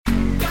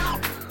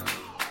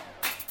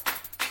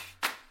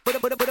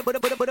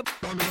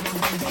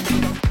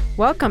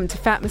Welcome to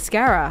Fat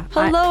Mascara.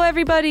 Hello,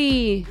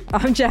 everybody.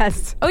 I'm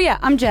Jess. Oh, yeah,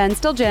 I'm Jen.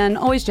 Still Jen.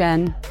 Always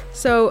Jen.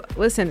 So,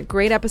 listen,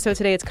 great episode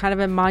today. It's kind of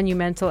a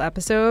monumental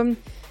episode.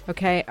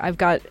 Okay, I've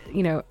got,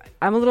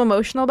 I'm a little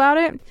emotional about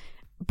it,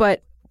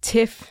 but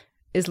Tiff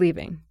is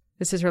leaving.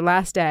 This is her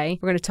last day.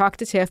 We're going to talk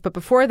to Tiff, but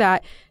before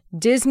that,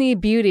 Disney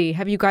Beauty.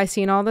 Have you guys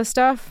seen all this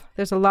stuff?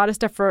 There's a lot of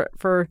stuff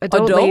for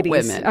adult ladies.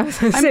 Women.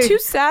 I'm too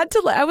sad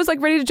to. I was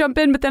ready to jump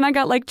in, but then I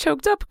got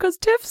choked up because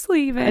Tiff's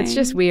leaving. It's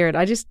just weird.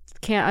 I just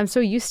can't. I'm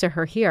so used to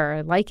her here.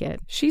 I like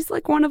it. She's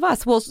like one of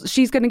us. Well,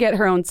 she's going to get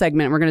her own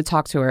segment. We're going to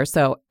talk to her.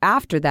 So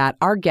after that,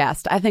 our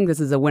guest, I think this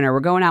is a winner. We're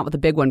going out with a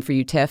big one for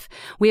you, Tiff.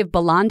 We have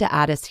Belanda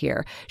Addis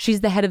here. She's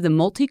the head of the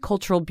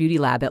Multicultural Beauty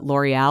Lab at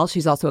L'Oreal.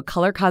 She's also a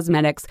color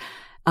cosmetics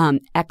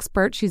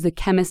expert. She's a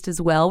chemist as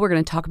well. We're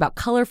going to talk about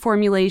color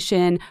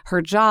formulation,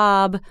 her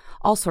job,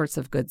 all sorts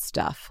of good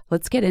stuff.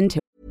 Let's get into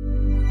it.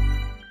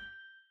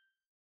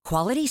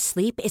 Quality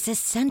sleep is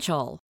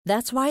essential.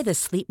 That's why the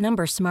Sleep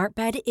Number Smart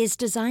Bed is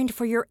designed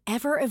for your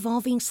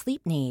ever-evolving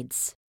sleep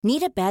needs.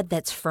 Need a bed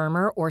that's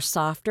firmer or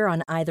softer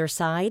on either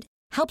side?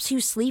 Helps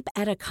you sleep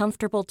at a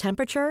comfortable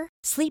temperature?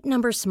 Sleep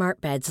Number Smart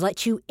Beds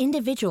let you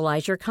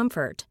individualize your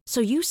comfort, so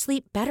you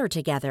sleep better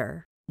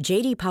together.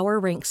 J.D. Power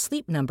ranks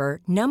Sleep Number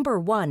number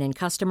 1 in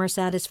customer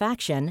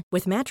satisfaction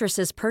with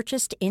mattresses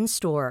purchased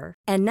in-store.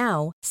 And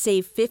now,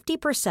 save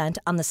 50%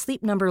 on the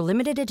Sleep Number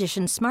Limited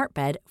Edition Smart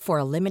Bed for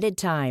a limited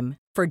time.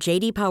 For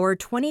J.D. Power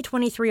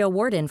 2023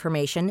 award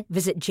information,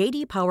 visit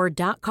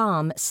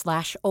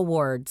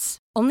jdpower.com/awards.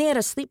 Only at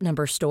a Sleep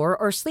Number store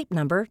or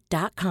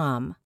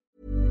sleepnumber.com.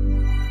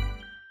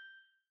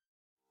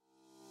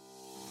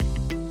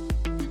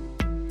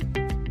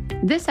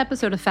 This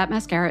episode of Fat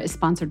Mascara is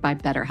sponsored by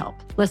BetterHelp.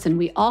 Listen,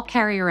 we all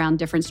carry around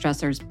different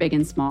stressors, big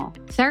and small.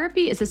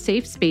 Therapy is a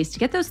safe space to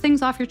get those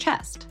things off your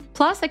chest.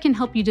 Plus, it can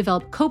help you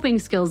develop coping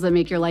skills that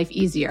make your life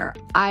easier.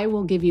 I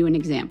will give you an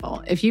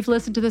example. If you've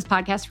listened to this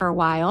podcast for a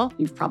while,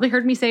 you've probably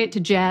heard me say it to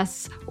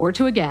Jess or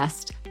to a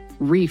guest.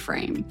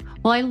 Reframe.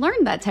 Well, I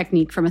learned that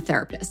technique from a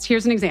therapist.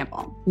 Here's an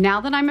example.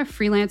 Now that I'm a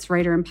freelance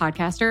writer and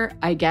podcaster,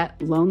 I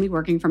get lonely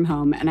working from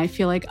home, and I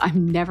feel like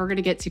I'm never going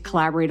to get to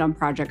collaborate on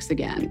projects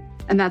again.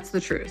 And that's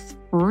the truth.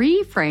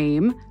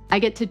 Reframe, I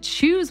get to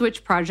choose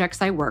which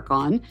projects I work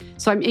on,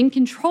 so I'm in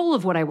control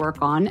of what I work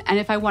on, and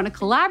if I want to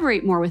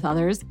collaborate more with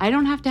others, I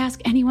don't have to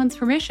ask anyone's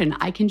permission.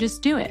 I can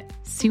just do it.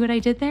 See what I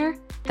did there?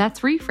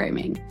 That's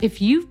reframing.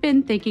 If you've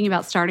been thinking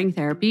about starting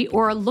therapy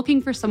or are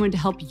looking for someone to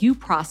help you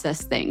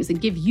process things and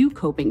give you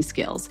coping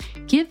skills,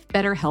 give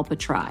BetterHelp a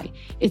try.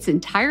 It's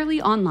entirely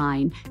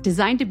online,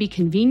 designed to be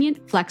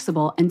convenient,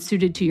 flexible, and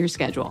suited to your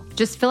schedule.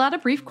 Just fill out a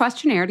brief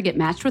questionnaire to get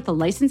matched with a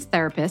licensed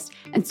therapist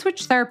and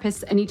switch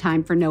therapists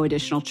anytime for no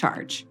additional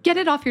charge. Get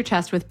it off your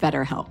chest with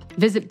BetterHelp.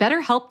 Visit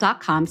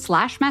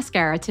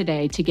betterhelp.com/mascara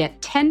today to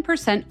get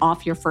 10%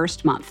 off your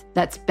first month.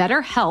 That's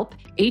BetterHelp,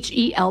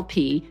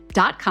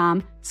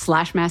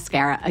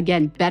 HELP.com/mascara.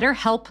 Again,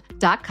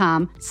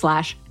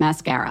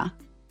 betterhelp.com/mascara.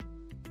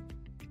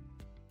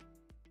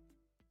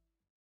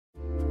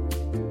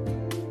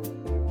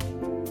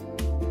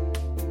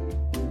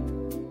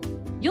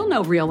 You'll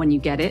know real when you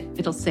get it.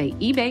 It'll say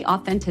eBay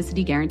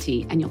Authenticity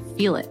Guarantee, and you'll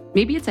feel it.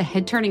 Maybe it's a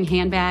head-turning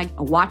handbag,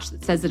 a watch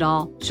that says it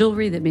all,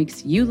 jewelry that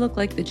makes you look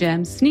like the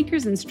gem,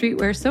 sneakers and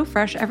streetwear so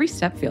fresh every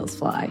step feels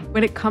fly.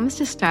 When it comes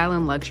to style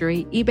and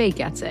luxury, eBay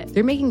gets it.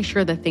 They're making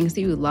sure the things that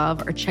you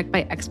love are checked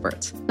by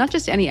experts. Not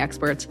just any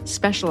experts,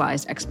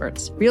 specialized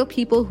experts. Real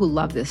people who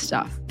love this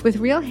stuff. With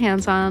real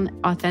hands-on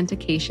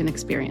authentication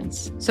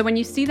experience. So when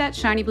you see that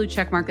shiny blue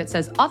checkmark that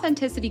says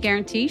Authenticity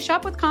Guarantee,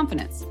 shop with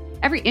confidence.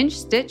 Every inch,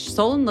 stitch,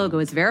 sole, and logo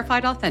is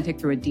verified authentic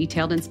through a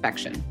detailed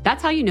inspection.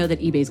 That's how you know that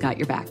eBay's got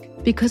your back.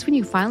 Because when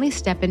you finally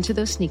step into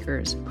those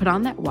sneakers, put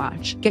on that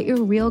watch, get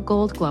your real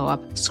gold glow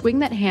up, swing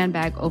that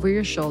handbag over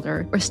your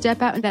shoulder, or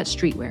step out in that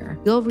streetwear,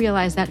 you'll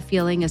realize that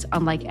feeling is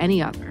unlike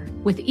any other.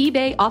 With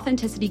eBay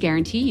Authenticity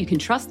Guarantee, you can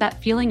trust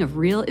that feeling of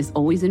real is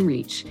always in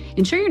reach.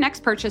 Ensure your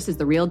next purchase is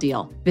the real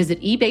deal.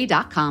 Visit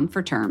ebay.com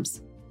for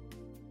terms.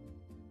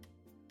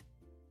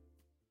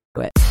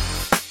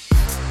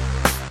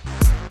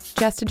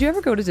 Jess, did you ever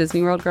go to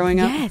Disney World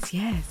growing up?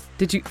 Yes.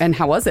 Did you? And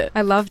how was it?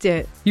 I loved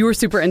it. You were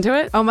super into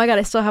it? Oh my God,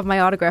 I still have my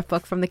autograph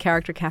book from the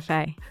Character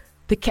Cafe.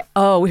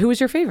 Who was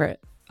your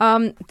favorite?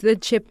 The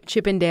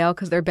Chip and Dale,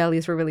 because their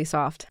bellies were really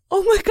soft.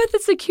 Oh my God,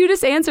 that's the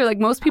cutest answer.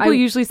 Most people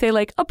usually say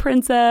a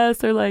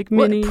princess or Minnie.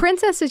 Well,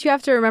 princesses, you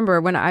have to remember,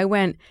 when I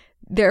went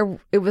there,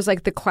 it was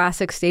the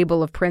classic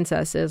stable of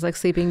princesses, like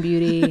Sleeping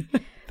Beauty.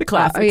 The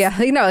classics.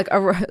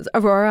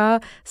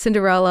 Aurora,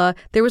 Cinderella.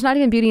 There was not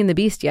even Beauty and the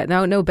Beast yet.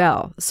 No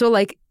Belle. So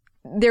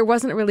there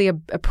wasn't really a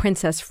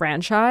princess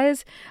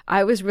franchise.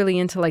 I was really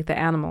into the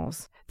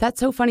animals. That's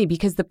so funny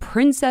because the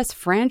princess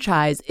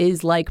franchise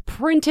is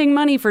printing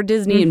money for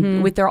Disney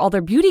and with all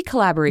their beauty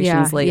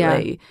collaborations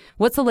lately. Yeah.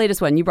 What's the latest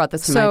one? You brought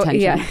this to my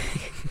attention. Yeah.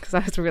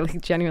 because I was really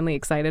genuinely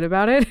excited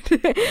about it.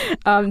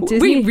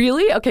 Disney, wait,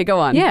 really? Okay, go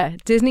on. Yeah,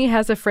 Disney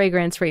has a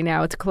fragrance right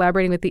now. It's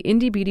collaborating with the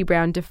indie beauty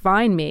brand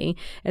Define Me,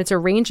 and it's a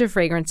range of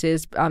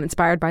fragrances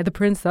inspired by the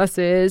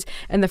princesses.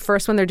 And the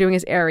first one they're doing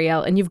is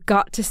Ariel, and you've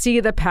got to see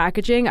the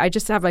packaging. I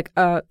just have like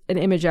an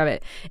image of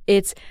it.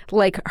 It's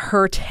like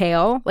her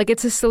tail, like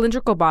it's a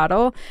cylindrical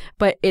bottle,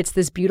 but it's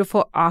this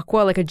beautiful aqua,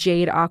 like a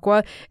jade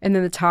aqua, and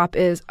then the top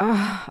is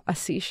a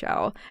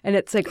seashell, and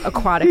it's like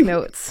aquatic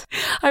notes.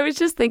 I was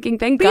just thinking,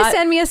 thank Please God.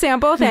 send me a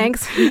sample,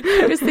 thanks.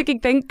 I was thinking,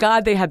 thank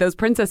God they had those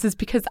princesses,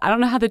 because I don't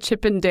know how the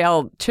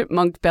Chippendale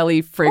chipmunk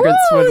belly fragrance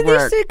would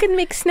work. This could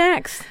make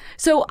snacks.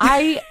 So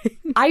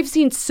I've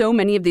seen so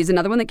many of these.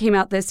 Another one that came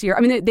out this year.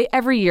 I mean,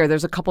 every year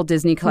there's a couple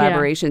Disney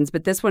collaborations,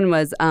 but this one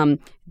was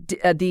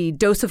the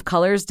Dose of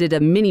Colors did a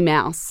Minnie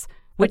Mouse.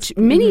 Which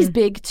Minnie's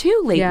big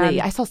too lately.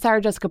 Yeah. I saw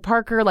Sarah Jessica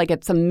Parker like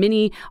at some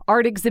mini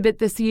art exhibit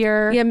this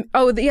year. Yeah.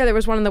 Oh, yeah. There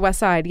was one on the West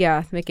Side.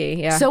 Yeah, Mickey.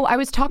 Yeah. So I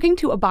was talking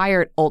to a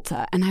buyer at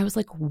Ulta, and I was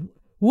like,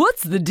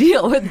 "What's the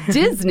deal with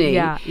Disney?"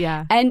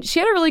 Yeah. And she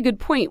had a really good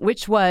point,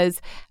 which was,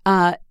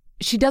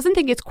 she doesn't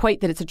think it's quite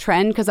that it's a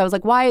trend, because I was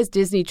like, why is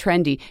Disney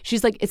trendy?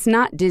 She's like, it's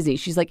not Disney.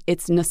 She's like,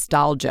 it's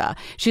nostalgia.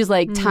 She's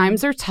like,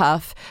 times are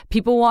tough.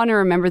 People want to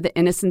remember the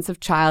innocence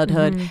of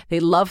childhood. They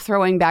love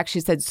throwing back.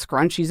 She said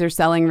scrunchies are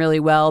selling really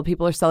well.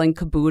 People are selling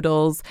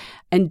caboodles.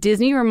 And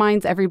Disney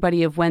reminds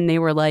everybody of when they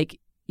were like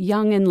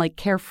young and like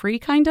carefree,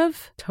 kind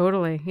of.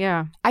 Totally.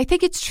 Yeah. I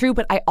think it's true,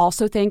 but I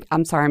also think,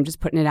 I'm sorry, I'm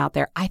just putting it out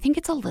there. I think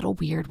it's a little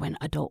weird when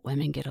adult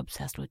women get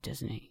obsessed with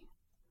Disney.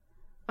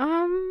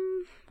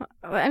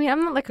 I mean,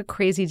 I'm not like a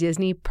crazy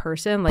Disney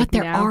person. Like, but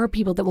there are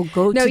people that will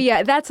go to... No,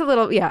 yeah, that's a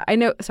little... Yeah, I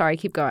know. Sorry,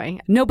 keep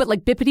going. No, but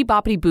like Bippity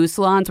Boppity Boo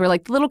salons where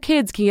like little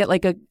kids can get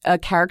like a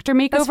character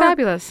makeover. That's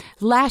fabulous.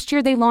 Last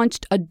year, they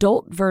launched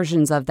adult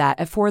versions of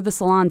that at 4 of the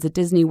salons at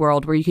Disney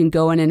World, where you can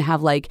go in and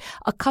have like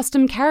a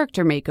custom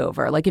character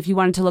makeover. Like if you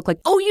wanted to look like,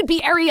 oh, you'd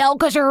be Ariel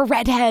because you're a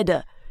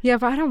redhead. Yeah,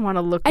 but I don't want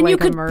to look and like you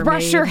could a mermaid.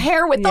 brush your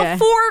hair with the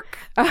fork.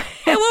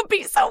 It would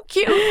be so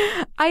cute.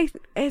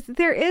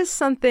 There is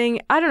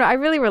something, I don't know, I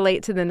really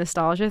relate to the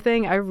nostalgia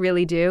thing. I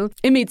really do.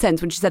 It made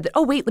sense when she said that.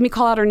 Oh, wait, let me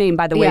call out her name,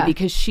 by the way,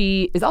 because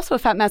she is also a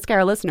Fat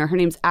Mascara listener. Her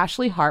name's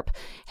Ashley Harp.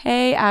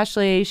 Hey,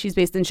 Ashley. She's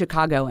based in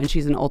Chicago, and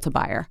she's an Ulta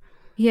buyer.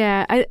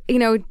 Yeah,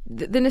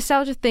 the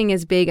nostalgia thing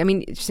is big. I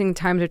mean, just saying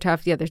times are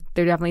tough. Yeah,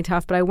 they're definitely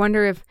tough. But I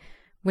wonder if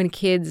when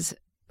kids,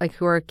 like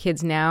who are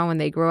kids now, when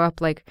they grow up,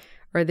 like,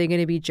 are they going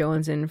to be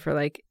jonesing for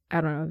like,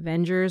 I don't know,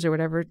 Avengers or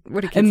whatever?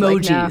 What are kids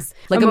emojis?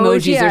 Like now?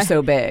 Emojis are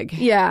so big.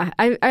 Yeah,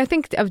 I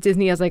think of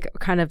Disney as like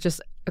kind of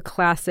just a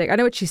classic. I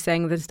know what she's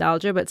saying, the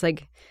nostalgia, but it's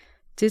like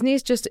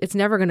Disney's just, it's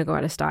never going to go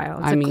out of style.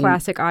 It's a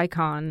classic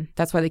icon.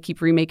 That's why they keep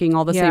remaking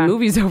all the same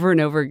movies over and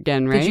over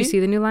again, right? Did you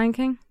see the new Lion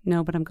King?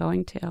 No, but I'm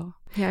going to.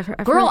 Yeah, I've heard.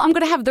 I'm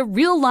going to have the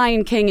real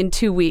Lion King in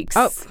 2 weeks.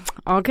 Oh,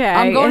 okay.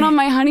 I'm going on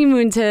my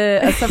honeymoon to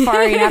a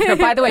safari in Africa.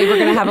 By the way, we're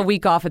going to have a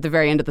week off at the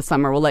very end of the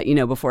summer. We'll let you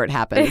know before it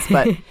happens,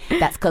 but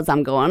that's because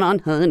I'm going on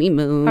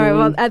honeymoon. All right,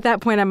 well, at that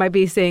point, I might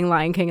be seeing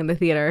Lion King in the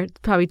theater. It's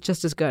probably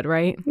just as good,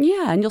 right?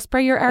 Yeah, and you'll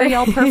spray your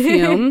Ariel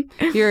perfume,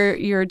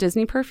 your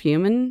Disney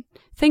perfume, and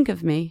think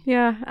of me.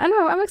 Yeah, I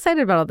know. I'm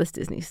excited about all this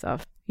Disney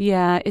stuff.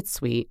 Yeah, it's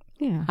sweet.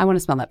 Yeah. I want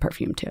to smell that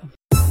perfume, too.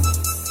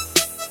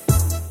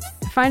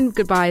 I find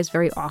goodbyes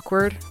very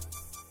awkward,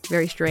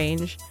 very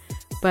strange,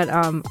 but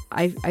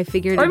I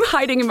figured I'm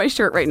hiding in my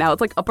shirt right now.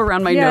 It's like up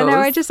around my nose. Yeah, no,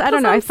 I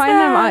don't know. I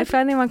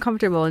find them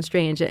uncomfortable and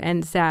strange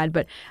and sad.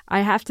 But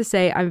I have to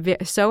say, I'm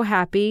so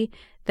happy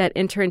that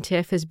intern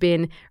Tiff has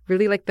been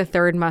really like the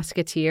third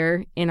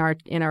musketeer in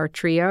our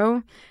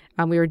trio.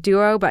 We were a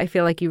duo, but I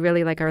feel like you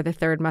really like are the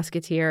third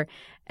musketeer.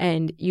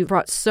 And you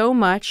brought so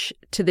much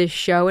to this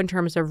show in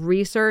terms of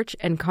research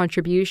and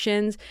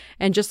contributions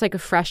and just like a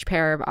fresh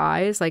pair of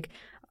eyes. Like,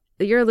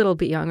 you're a little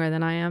bit younger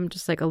than I am,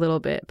 just like a little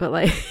bit, but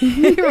like,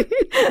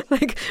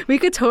 like we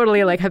could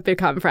totally like have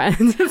become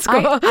friends. It's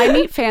cool. I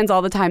meet fans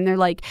all the time. They're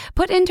like,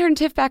 put intern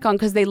Tiff back on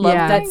because they love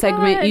that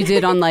segment you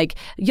did on like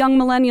young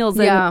millennials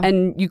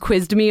and you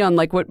quizzed me on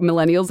like what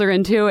millennials are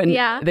into, and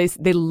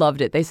they loved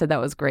it. They said that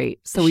was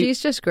great. So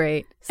she's just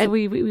great. So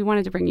we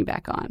wanted to bring you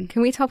back on.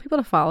 Can we tell people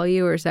to follow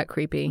you, or is that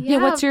creepy? Yeah,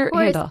 what's your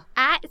handle?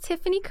 At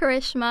Tiffany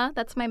Karishma.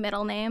 That's my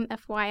middle name,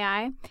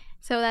 FYI.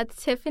 So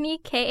that's Tiffany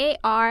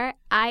Karishma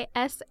on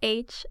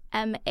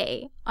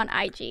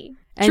IG.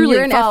 And truly,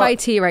 you're in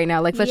FIT right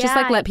now. Like, let's just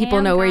like let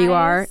people know where you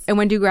are. And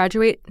when do you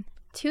graduate?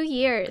 2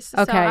 years.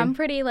 Okay. So I'm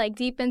pretty like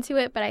deep into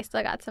it, but I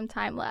still got some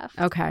time left.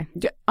 Okay.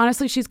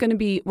 Honestly, we're going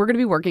to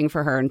be working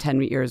for her in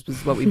 10 years,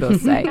 is what we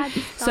both say.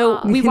 So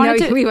we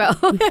wanted to, we will.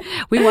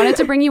 We wanted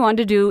to bring you on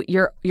to do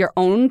your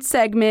own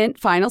segment,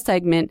 final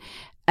segment.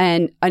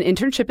 And an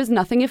internship is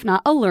nothing if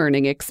not a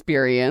learning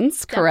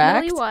experience,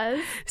 correct? Definitely was.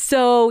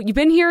 So you've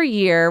been here a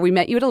year. We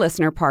met you at a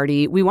listener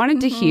party. We wanted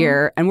to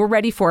hear, and we're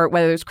ready for it,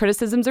 whether there's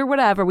criticisms or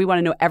whatever. We want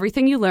to know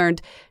everything you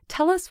learned.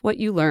 Tell us what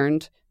you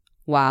learned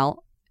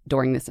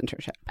during this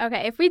internship.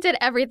 Okay, if we did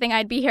everything,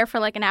 I'd be here for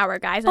like an hour,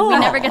 guys. And we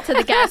never get to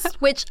the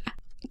guest, which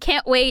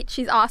Can't wait.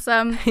 She's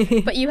awesome.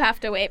 But you have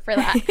to wait for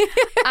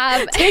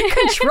that. Take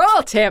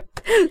control, Tiff.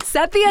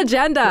 Set the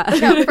agenda.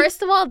 No,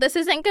 first of all, this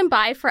isn't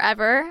goodbye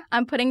forever.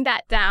 I'm putting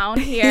that down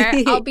here.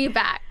 I'll be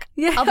back.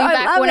 Yeah, I'll be I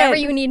back love whenever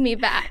it. you need me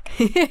back.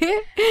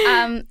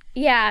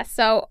 Yeah,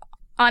 so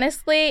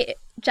honestly,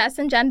 Jess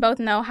and Jen both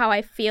know how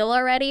I feel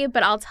already,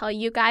 but I'll tell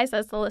you guys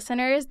as the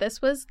listeners,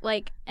 this was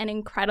like an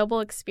incredible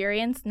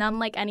experience, none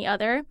like any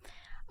other.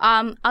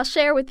 I'll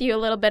share with you a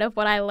little bit of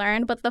what I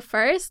learned, but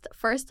first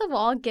of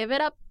all, give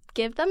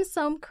them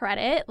some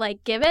credit.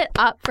 Like, give it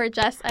up for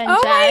Jess and Jen.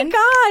 Oh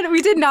my God,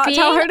 we did not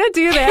tell her to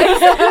do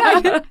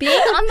this. Being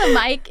on the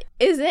mic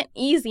isn't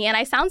easy, and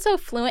I sound so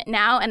fluent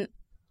now, and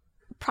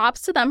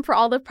props to them for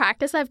all the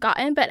practice I've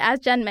gotten. But as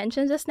Jen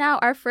mentioned just now,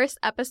 our first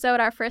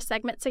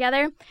segment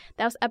together,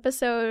 that was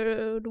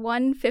episode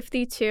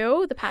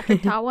 152, the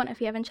Patrick Ta one.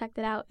 If you haven't checked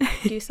it out,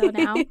 do so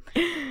now.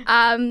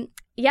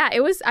 Yeah, I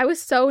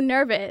was so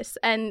nervous,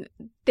 and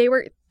they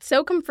were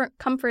so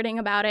comforting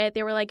about it.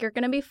 They were like, you're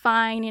going to be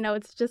fine. You know,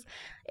 it's just,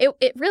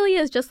 it really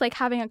is just like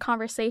having a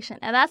conversation.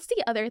 And that's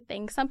the other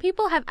thing. Some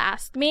people have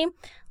asked me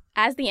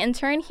as the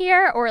intern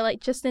here, or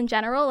like just in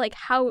general, like,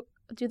 how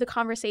do the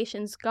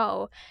conversations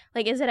go?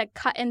 Like, is it a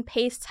cut and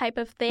paste type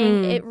of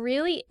thing? It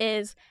really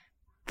is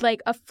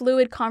like a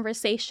fluid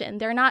conversation.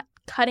 They're not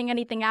cutting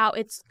anything out.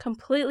 It's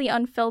completely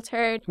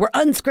unfiltered. We're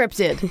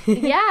unscripted.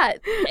 Yeah,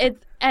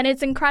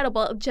 it's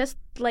incredible. Just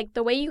like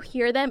the way you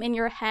hear them in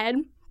your head,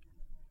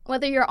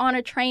 whether you're on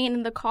a train,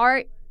 in the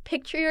car,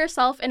 picture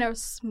yourself in a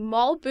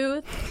small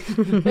booth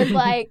with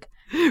like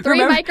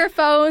 3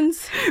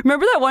 microphones.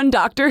 Remember that one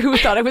doctor who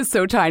thought it was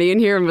so tiny in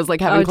here and was like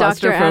having Dr.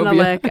 claustrophobia? Anna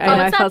Lick.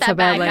 I It's felt not so that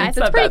bad, badly. guys.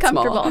 Not It's pretty that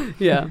small. comfortable.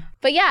 Yeah.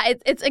 But yeah,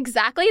 it's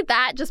exactly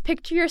that. Just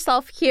picture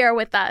yourself here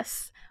with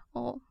us.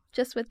 Well,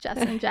 just with Jess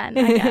and Jen,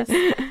 I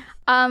guess.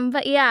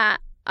 But yeah.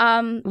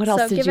 What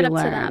else so did give you it up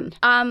learn? to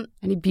them.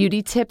 Any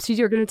beauty tips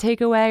you're going to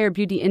take away, or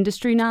beauty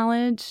industry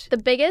knowledge? The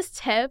biggest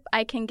tip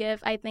I can give,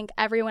 I think,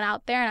 everyone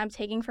out there, and I'm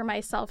taking for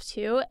myself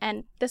too,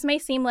 and this may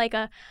seem like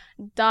a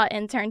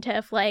intern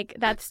tip, like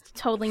that's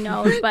totally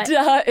known, but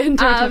Intern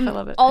tip, I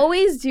love it.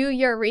 always do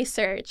your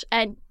research.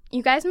 And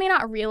you guys may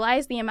not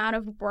realize the amount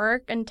of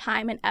work and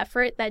time and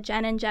effort that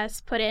Jen and Jess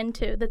put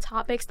into the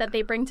topics that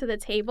they bring to the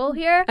table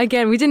here.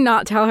 Again, we did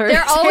not tell her.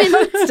 They're always,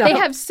 Stop. they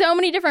have so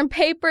many different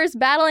papers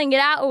battling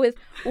it out with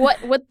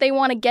what they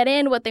want to get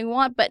in, what they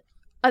want. But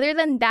other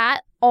than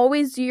that,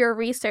 always do your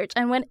research.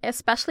 And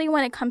especially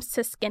when it comes to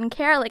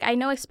skincare, like I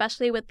know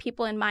especially with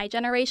people in my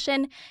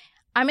generation,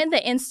 I'm in the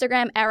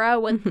Instagram era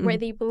where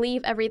they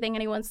believe everything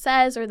anyone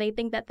says, or they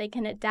think that they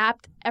can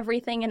adapt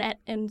everything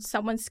in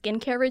someone's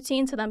skincare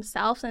routine to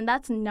themselves. And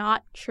that's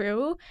not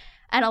true.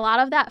 And a lot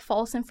of that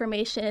false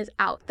information is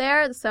out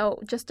there. So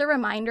just a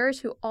reminder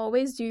to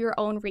always do your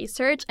own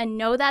research and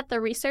know that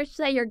the research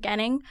that you're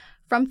getting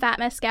from Fat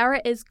Mascara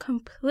is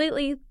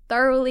completely,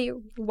 thoroughly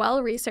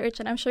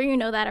well-researched. And I'm sure you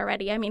know that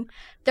already. I mean,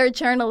 they're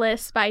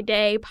journalists by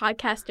day,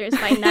 podcasters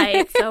by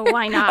night. So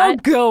why not? Oh,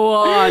 go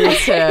on,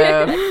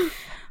 Tiff.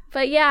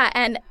 But yeah,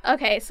 and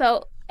okay,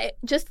 so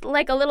just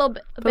like a little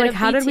bit But like, of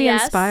how did we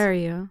BTS. inspire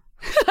you?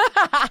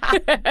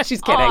 She's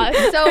kidding.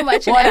 Aw, so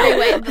much in every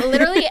way.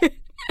 Literally,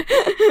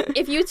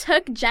 if you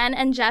took Jen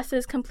and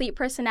Jess's complete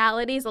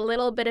personalities, a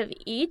little bit of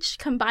each,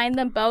 combine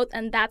them both,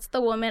 and that's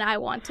the woman I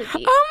want to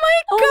be. Oh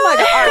my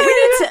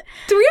God.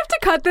 Do we have to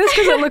cut this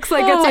because it looks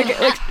like it's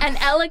like An we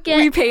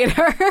elegant, paid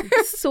her?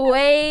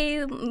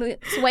 sway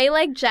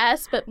like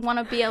Jess, but want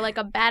to be a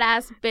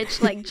badass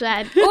bitch like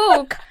Jen.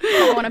 Ooh,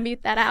 I want to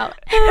mute that out.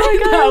 Oh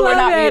my God, No, I we're love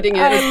not it. muting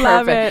it. I It's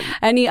love perfect. it.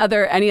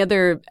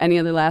 Any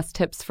other last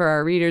tips for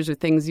our readers or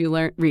things you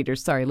learned?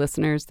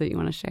 Listeners that you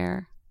want to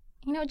share?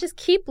 You know, just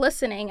keep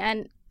listening.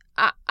 And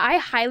I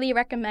highly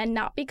recommend,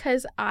 not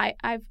because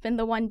I've been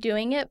the one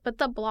doing it, but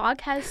the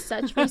blog has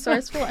such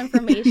resourceful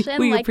information.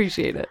 We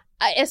appreciate it.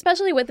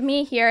 Especially with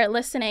me here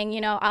listening,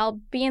 you know, I'll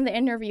be in the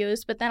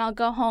interviews, but then I'll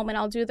go home and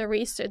I'll do the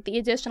research, the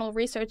additional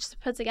research to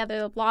put together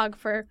the blog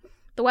for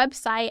the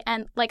website.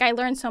 And like, I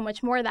learned so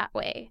much more that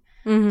way.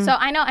 Mm-hmm. So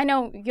I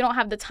know you don't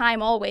have the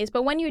time always,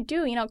 but when you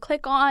do, you know,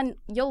 click on,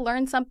 you'll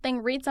learn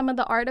something, read some of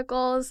the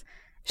articles.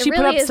 It She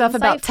really put up is stuff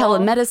about insightful.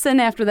 telemedicine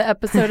after the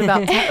episode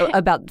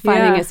about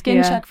finding Yeah, a skin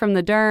yeah. check from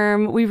the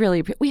derm. We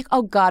really,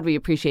 oh God, we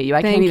appreciate you.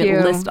 I Thank can't even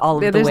you. list all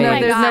of Yeah, the there's ways. no- Oh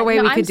my there's God.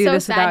 way we I'm could do so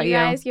this sad, without you.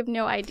 guys. You have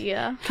no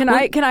idea. Can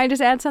I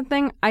just add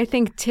something? I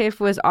think Tiff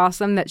was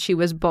awesome that she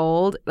was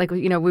bold. Like,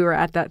 you know, we were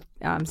at that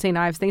St.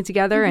 Ives thing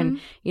together, and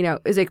you know,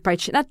 it was like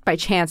not by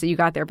chance that you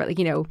got there, but like,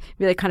 you know,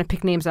 we like kind of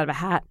picked names out of a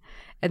hat,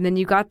 and then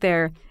you got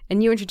there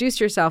and you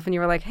introduced yourself and you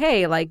were like,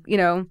 hey, like, you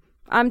know,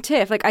 I'm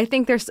Tiff. Like, I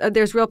think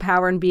there's real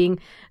power in being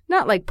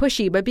not like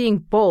pushy, but being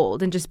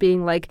bold and just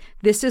being like,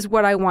 this is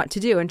what I want to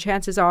do. And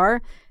chances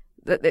are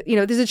that, you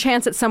know, there's a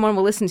chance that someone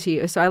will listen to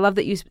you. So I love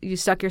that you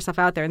stuck yourself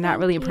out there, and that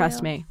really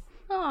impressed me.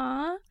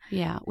 Aw.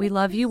 Yeah, we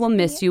love you. We'll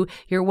miss you.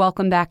 You're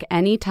welcome back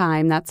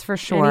anytime. That's for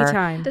sure.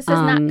 Anytime. This is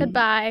not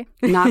goodbye.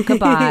 Not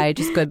goodbye,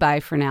 just goodbye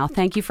for now.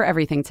 Thank you for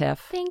everything, Tiff.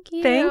 Thank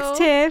you. Thanks,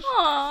 Tiff.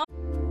 Aw.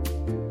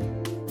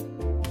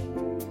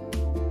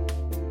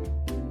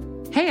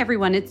 Hey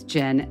everyone, it's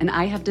Jen, and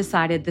I have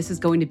decided this is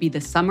going to be the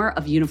summer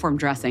of uniform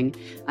dressing.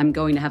 I'm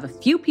going to have a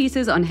few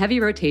pieces on heavy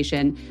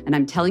rotation, and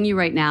I'm telling you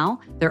right now,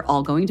 they're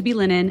all going to be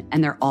linen,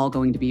 and they're all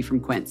going to be from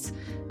Quince.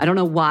 I don't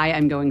know why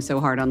I'm going so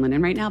hard on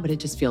linen right now, but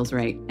it just feels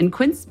right. And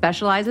Quince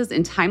specializes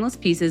in timeless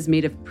pieces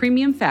made of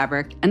premium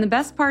fabric, and the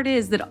best part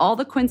is that all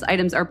the Quince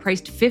items are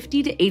priced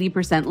 50 to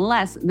 80%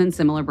 less than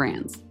similar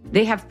brands.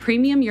 They have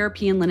premium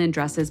European linen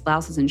dresses,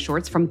 blouses, and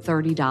shorts from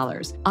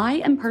 $30. I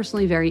am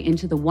personally very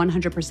into the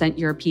 100%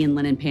 European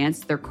linen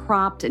pants. They're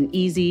cropped and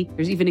easy.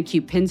 There's even a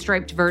cute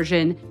pinstriped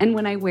version. And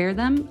when I wear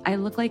them, I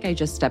look like I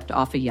just stepped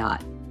off a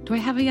yacht. Do I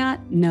have a yacht?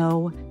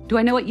 No. Do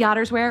I know what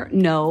yachters wear?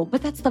 No,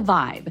 but that's the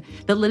vibe.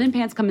 The linen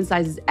pants come in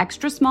sizes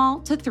extra small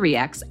to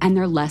 3X, and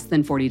they're less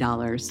than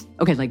 $40.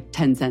 Okay, like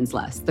 10 cents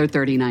less. They're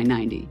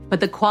 $39.90.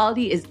 But the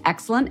quality is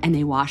excellent, and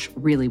they wash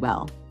really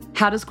well.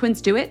 How does Quince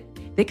do it?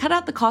 They cut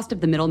out the cost of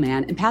the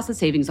middleman and pass the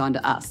savings on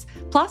to us.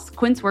 Plus,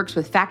 Quince works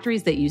with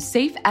factories that use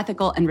safe,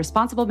 ethical, and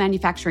responsible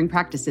manufacturing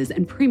practices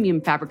and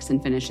premium fabrics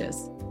and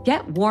finishes.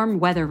 Get warm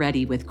weather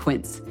ready with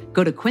Quince.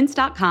 Go to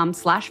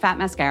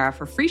quince.com/fatmascara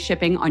for free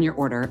shipping on your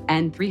order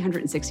and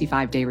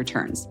 365-day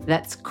returns.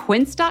 That's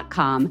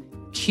quince.com,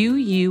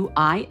 Quince,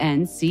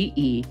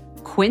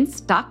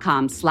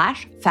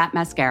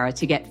 quince.com/fatmascara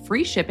to get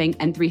free shipping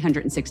and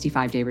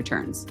 365-day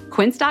returns.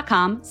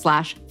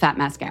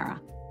 Quince.com/fatmascara.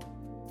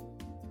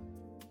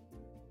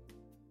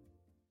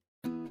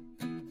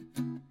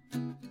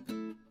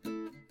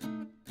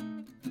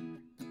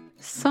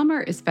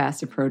 Summer is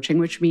fast approaching,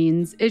 which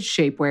means it's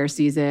shapewear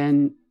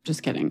season.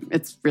 Just kidding.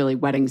 It's really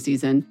wedding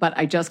season. But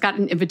I just got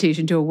an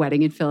invitation to a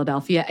wedding in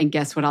Philadelphia, and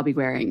guess what I'll be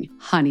wearing?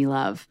 Honey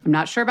Love. I'm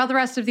not sure about the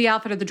rest of the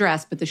outfit or the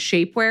dress, but the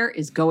shapewear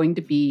is going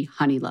to be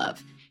Honey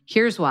Love.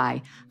 Here's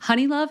why.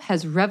 Honey Love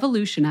has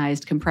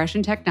revolutionized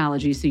compression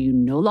technology so you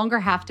no longer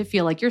have to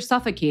feel like you're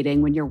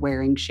suffocating when you're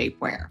wearing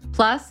shapewear.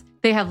 Plus,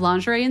 they have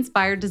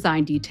lingerie-inspired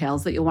design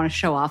details that you'll want to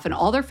show off, and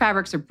all their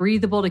fabrics are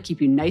breathable to keep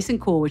you nice and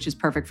cool, which is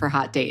perfect for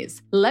hot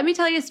days. Let me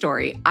tell you a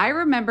story. I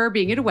remember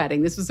being at a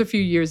wedding, this was a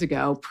few years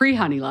ago,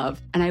 pre-Honey Love,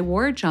 and I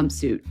wore a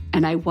jumpsuit,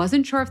 and I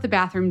wasn't sure if the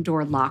bathroom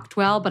door locked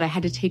well, but I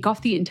had to take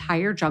off the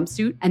entire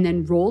jumpsuit and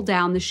then roll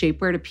down the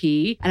shapewear to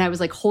pee, and I was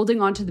like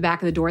holding onto the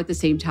back of the door at the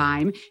same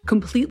time,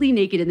 completely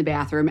naked in the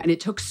bathroom, and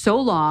it took so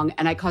long,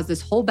 and I caused this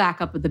whole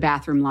backup of the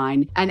bathroom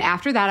line, and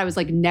after that, I was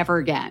like, never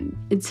again.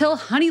 Until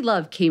Honey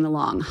Love came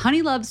along.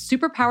 Honey Love's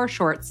Superpower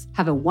shorts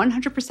have a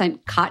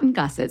 100% cotton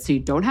gusset, so you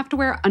don't have to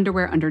wear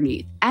underwear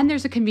underneath. And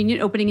there's a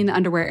convenient opening in the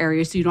underwear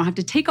area, so you don't have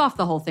to take off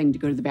the whole thing to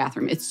go to the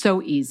bathroom. It's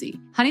so easy.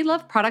 Honey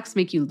Love products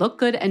make you look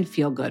good and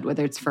feel good,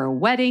 whether it's for a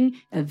wedding,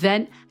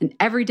 event, an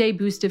everyday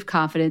boost of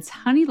confidence.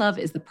 Honey Love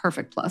is the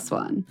perfect plus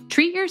one.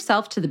 Treat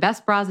yourself to the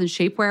best bras and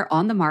shapewear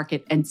on the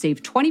market and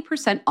save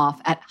 20% off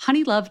at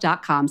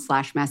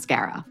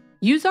honeylove.com/mascara.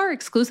 Use our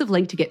exclusive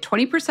link to get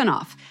 20%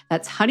 off.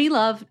 That's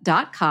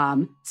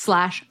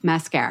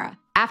honeylove.com/mascara.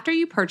 After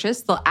you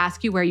purchase, they'll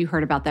ask you where you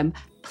heard about them.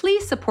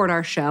 Please support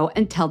our show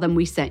and tell them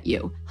we sent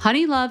you.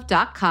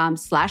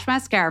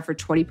 honeylove.com/mascara for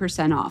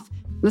 20% off.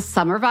 The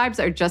summer vibes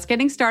are just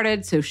getting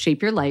started, so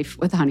shape your life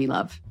with Honey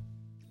Love.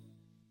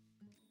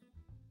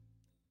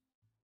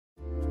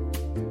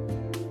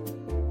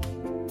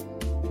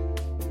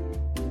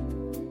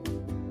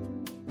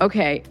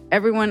 Okay,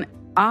 everyone,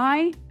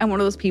 I am one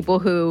of those people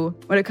who,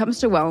 when it comes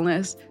to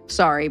wellness,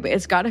 sorry, but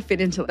it's got to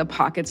fit into the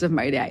pockets of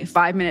my day.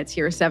 5 minutes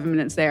here, 7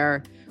 minutes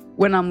there.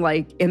 When I'm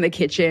like in the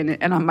kitchen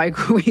and I'm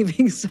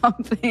microwaving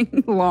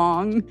something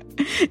long,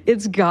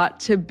 it's got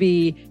to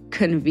be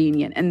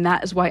convenient. And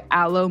that is why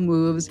Alo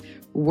Moves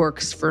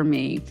works for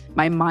me.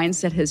 My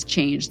mindset has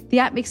changed. The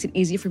app makes it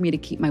easy for me to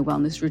keep my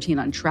wellness routine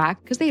on track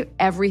because they have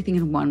everything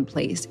in one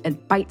place and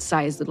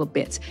bite-sized little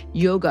bits: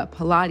 yoga,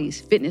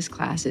 Pilates, fitness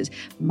classes,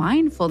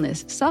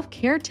 mindfulness,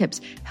 self-care tips,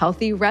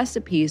 healthy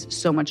recipes,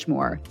 so much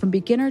more. From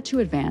beginner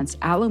to advanced,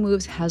 Alo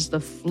Moves has the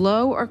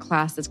flow or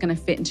class that's going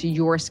to fit into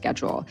your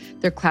schedule.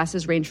 Their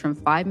classes range from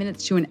 5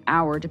 minutes to an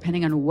hour,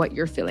 depending on what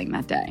you're feeling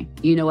that day.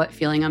 You know what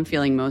feeling I'm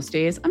feeling most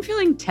days? I'm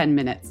feeling 10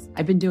 minutes.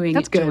 I've been doing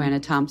Joanna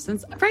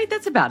Thompson's. Right,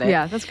 that's about it.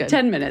 Yeah, that's good.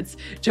 10 minutes.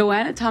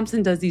 Joanna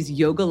Thompson does these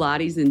yoga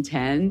lattes in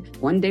 10.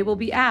 One day will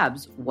be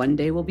abs. One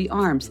day will be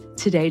arms.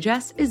 Today,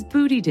 Jess, is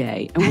booty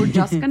day. And we're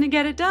just going to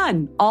get it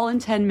done all in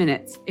 10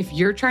 minutes. If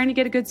you're trying to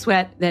get a good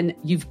sweat, then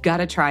you've got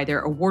to try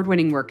their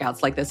award-winning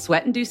workouts like the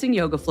sweat-inducing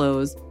yoga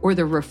flows or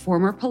the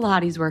reformer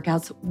Pilates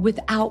workouts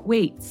without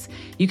weights.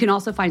 You can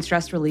also find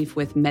stress relief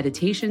with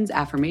meditations,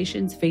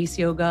 affirmations, face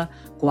yoga,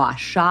 gua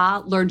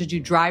sha, learn to do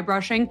dry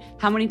brushing.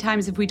 How many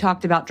times have we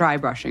talked about dry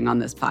brushing on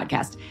this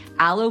podcast?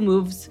 Alo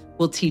Moves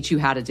will teach you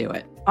how to do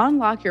it.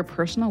 Unlock your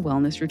personal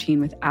wellness routine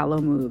with Alo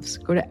Moves.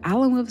 Go to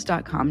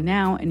alomoves.com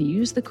now and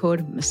use the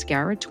code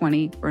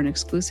MASCARA20 for an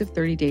exclusive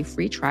 30-day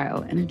free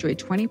trial and enjoy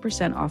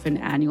 20% off an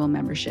annual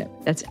membership.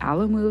 That's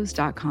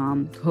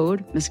alomoves.com,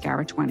 code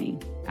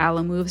MASCARA20.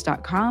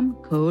 alomoves.com,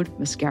 code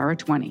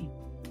MASCARA20.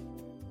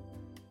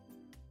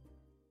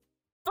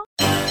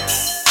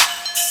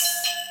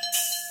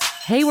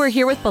 Hey, we're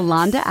here with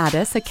Belanda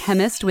Addis, a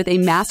chemist with a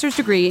master's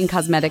degree in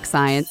cosmetic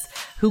science,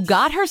 who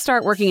got her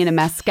start working in a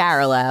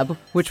mascara lab,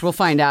 which we'll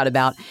find out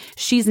about.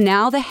 She's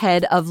now the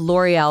head of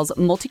L'Oreal's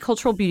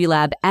Multicultural Beauty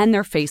Lab and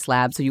their face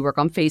lab. So you work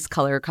on face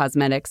color,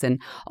 cosmetics, and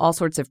all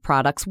sorts of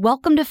products.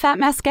 Welcome to Fat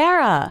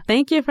Mascara.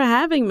 Thank you for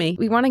having me.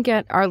 We want to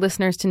get our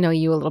listeners to know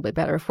you a little bit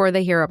better before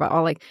they hear about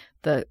all like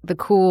the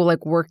cool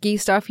like worky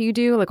stuff you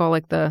do, like all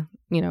like the,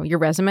 your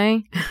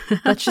resume.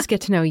 Let's just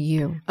get to know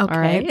you. Okay. All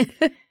right.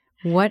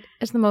 What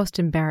is the most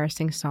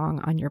embarrassing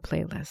song on your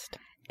playlist?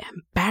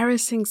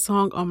 Embarrassing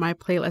song on my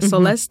playlist. So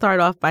let's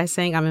start off by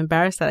saying I'm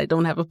embarrassed that I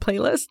don't have a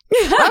playlist.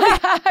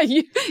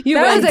 you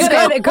That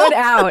was a good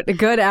out. A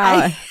good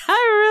out.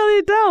 I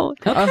really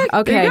don't.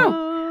 Okay. There you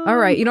go. All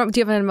right. Do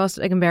you have a most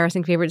like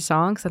embarrassing favorite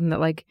song? Something that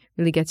like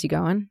really gets you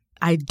going?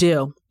 I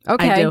do.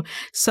 Okay. I do.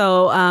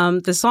 So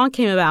the song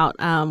came about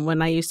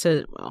when I used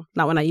to, well,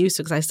 not when I used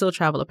to because I still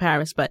travel to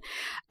Paris, but,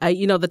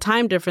 the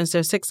time difference,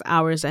 they're 6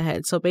 hours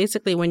ahead. So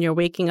basically when you're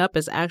waking up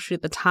is actually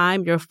the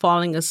time you're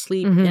falling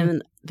asleep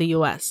in the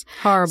U.S.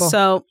 Horrible.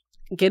 So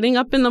getting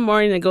up in the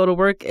morning to go to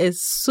work is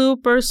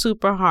super,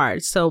 super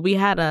hard. So we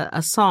had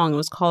a song. It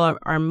was called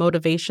our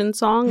motivation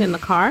song in the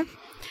car.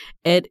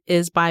 It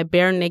is by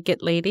Bare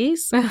Naked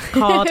Ladies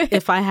called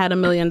If I Had $1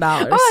 Million. Oh,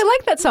 I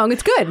like that song.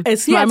 It's good.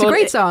 It's a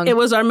great song. It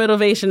was our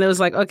motivation. It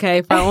was like, okay,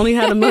 if I only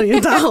had $1 million.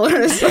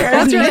 That's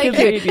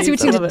really cute. So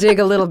we need to dig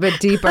a little bit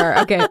deeper.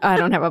 Okay, I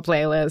don't have a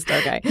playlist.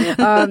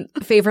 Okay.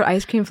 Favorite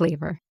ice cream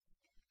flavor?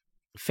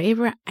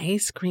 Favorite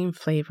ice cream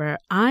flavor?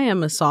 I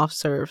am a soft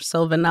serve.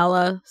 So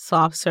vanilla,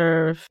 soft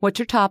serve. What's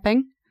your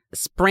topping?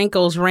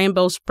 Sprinkles,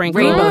 rainbow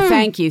sprinkles. Rainbow,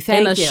 thank you.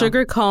 In a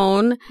sugar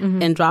cone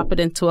and drop it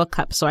into a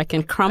cup so I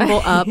can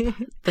crumble up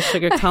the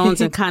sugar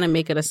cones and kind of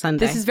make it a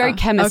sundae. This is very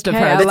chemist of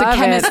her. I That's love a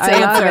chemist's it. I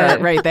love answer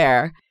it. right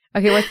there.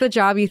 Okay, what's the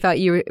job you thought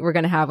you were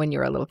going to have when you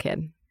were a little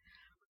kid?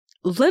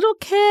 Little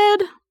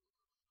kid?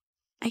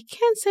 I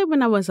can't say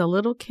when I was a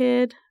little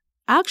kid.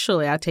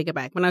 Actually, I'll take it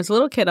back. When I was a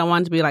little kid, I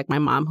wanted to be like my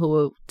mom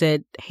who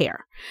did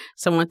hair.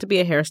 So I wanted to be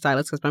a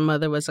hairstylist because my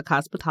mother was a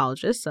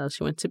cosmetologist. So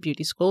she went to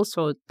beauty school.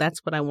 So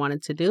that's what I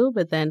wanted to do.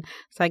 But then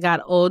as I got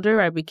older,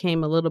 I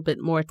became a little bit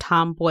more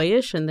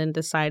tomboyish and then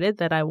decided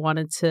that I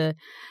wanted to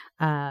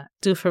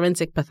do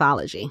forensic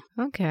pathology.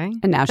 Okay.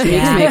 And now she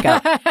makes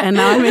makeup. And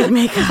now I make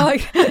makeup.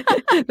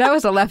 That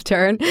was a left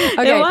turn.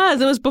 Okay.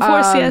 It was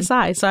before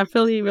CSI. So I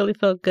really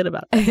feel good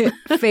about that.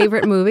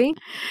 Favorite movie?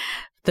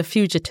 The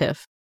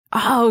Fugitive.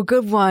 Oh,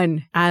 good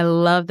one. I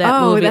love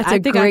that movie. That's I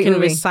think great I can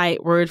movie.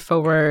 recite word for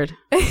word.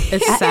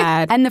 It's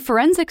sad. And the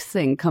forensics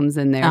thing comes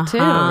in there too,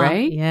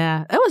 right?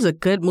 Yeah. That was a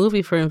good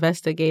movie for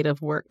investigative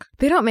work.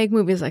 They don't make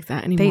movies like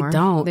that anymore. They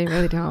don't. They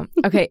really don't.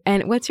 Okay,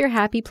 and what's your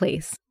happy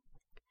place?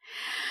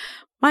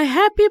 My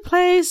happy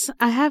place,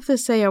 I have to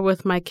say, are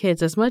with my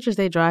kids. As much as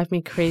they drive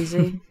me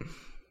crazy,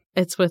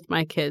 it's with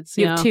my kids.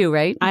 You have two,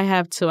 right? I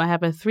have two. I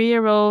have a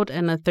 3-year-old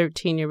and a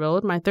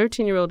 13-year-old. My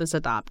 13-year-old is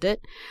adopted.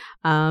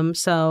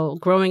 So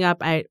growing up,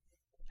 I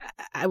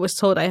was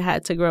told I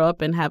had to grow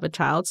up and have a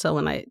child. So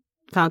when I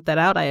found that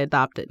out, I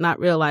adopted, not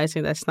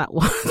realizing that's not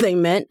what they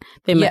meant.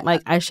 They meant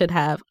like I should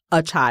have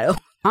a child.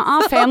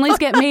 Families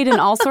get made in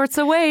all sorts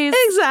of ways.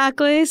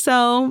 Exactly.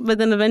 So, but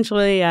then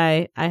eventually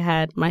I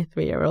had my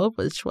 3-year-old,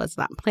 which was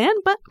not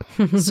planned, but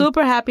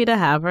super happy to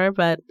have her.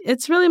 But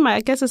it's really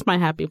I guess it's my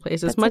happy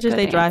place. As much as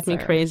they drive me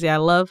crazy, I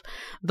love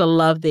the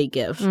love they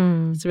give.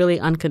 It's really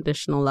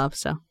unconditional love.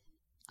 So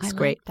it's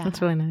great. That's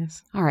really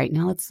nice. All right.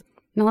 Now let's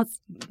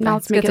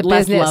Let's make get it to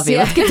less business. lovey.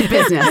 Yeah. Let's get to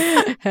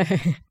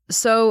business.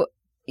 So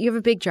you have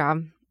a big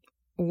job.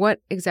 What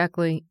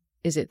exactly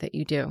is it that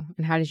you do,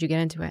 and how did you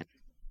get into it?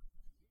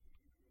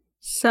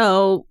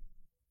 So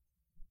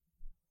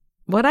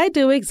what I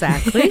do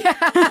exactly,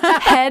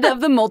 Head of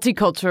the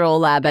Multicultural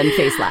Lab and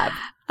Face Lab.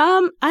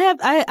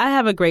 I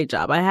have a great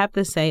job. I have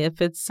to say,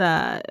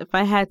 if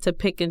I had to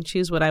pick and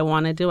choose what I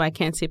want to do, I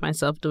can't see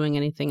myself doing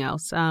anything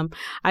else.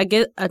 I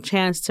get a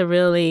chance to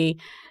really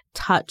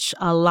touch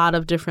a lot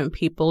of different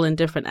people in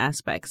different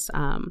aspects,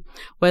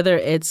 whether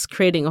it's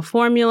creating a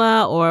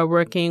formula or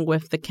working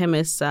with the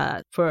chemists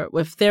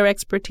with their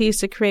expertise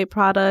to create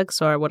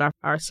products, or with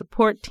our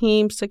support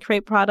teams to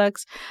create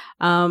products.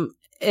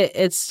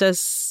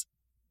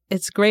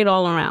 It's great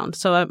all around.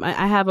 So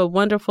I have a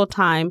wonderful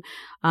time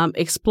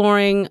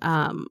exploring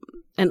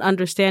and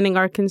understanding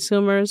our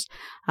consumers,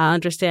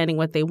 understanding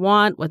what they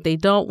want, what they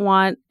don't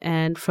want.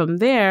 And from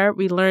there,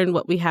 we learn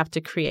what we have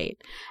to create.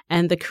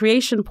 And the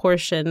creation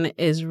portion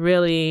is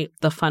really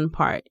the fun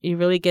part. You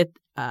really get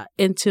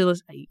into,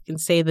 you can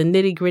say, the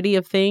nitty gritty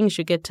of things.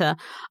 You get to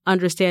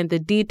understand the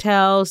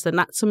details, the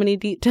not so many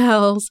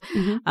details.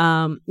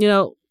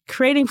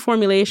 Creating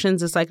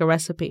formulations is like a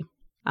recipe.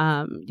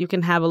 You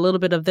can have a little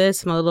bit of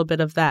this and a little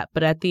bit of that,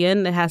 but at the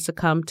end, it has to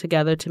come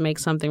together to make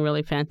something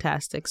really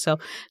fantastic. So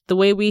the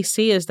way we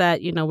see is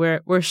that,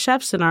 we're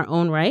chefs in our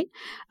own right,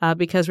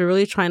 because we're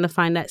really trying to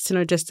find that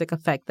synergistic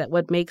effect, that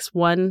what makes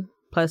 1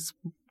 +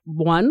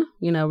 one,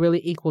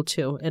 really equal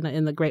two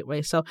in a great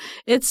way. So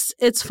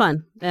it's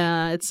fun.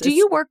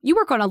 You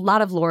work on a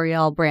lot of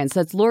L'Oreal brands?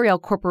 That's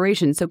L'Oreal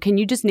Corporation. So can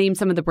you just name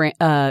some of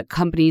the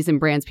companies and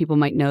brands people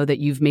might know that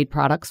you've made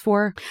products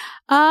for?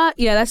 Yeah,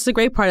 that's the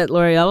great part at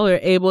L'Oreal. We're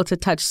able to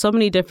touch so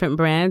many different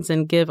brands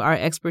and give our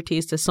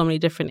expertise to so many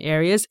different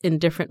areas in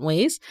different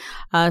ways.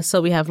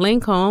 So we have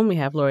Lancôme, we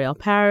have L'Oreal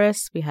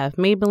Paris, we have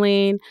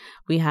Maybelline,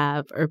 we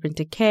have Urban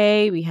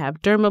Decay, we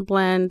have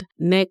Dermablend,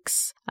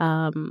 NYX.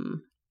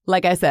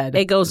 Like I said,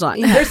 it goes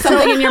on. There's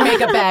something in your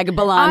makeup bag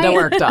Belanda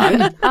worked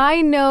on.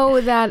 I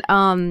know that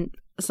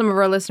some of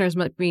our listeners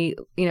might be,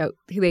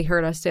 they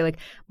heard us say like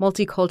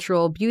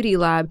multicultural beauty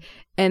lab,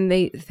 and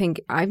they think,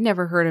 I've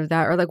never heard of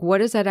that, or like, what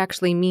does that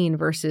actually mean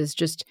versus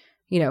just,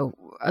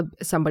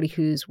 somebody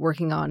who's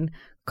working on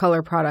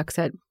color products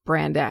at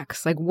brand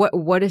X? Like,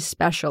 what is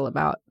special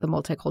about the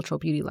multicultural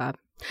beauty lab?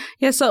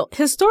 Yeah, so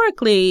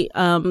historically,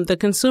 the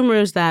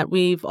consumers that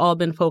we've all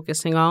been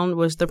focusing on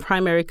was the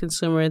primary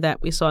consumer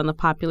that we saw in the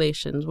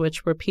populations,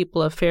 which were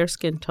people of fair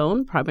skin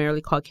tone, primarily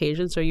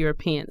Caucasians or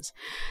Europeans.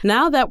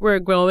 Now that we're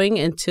growing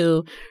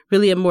into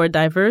really a more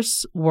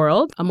diverse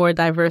world, a more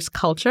diverse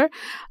culture,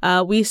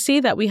 we see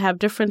that we have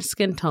different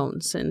skin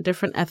tones and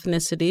different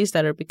ethnicities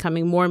that are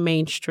becoming more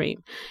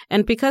mainstream.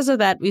 And because of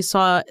that, we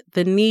saw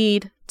the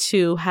need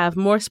to have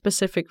more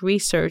specific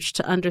research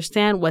to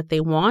understand what they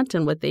want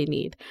and what they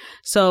need.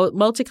 So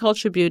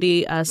multicultural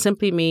beauty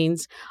simply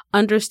means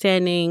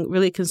understanding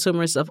really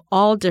consumers of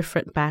all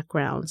different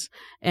backgrounds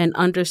and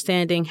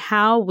understanding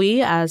how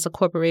we as a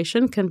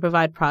corporation can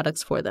provide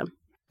products for them.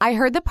 I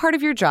heard that part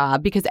of your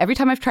job, because every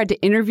time I've tried to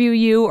interview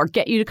you or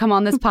get you to come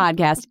on this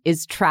podcast,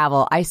 is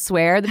travel. I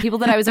swear, the people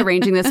that I was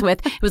arranging this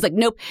with, it was like,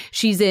 nope,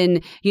 she's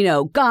in,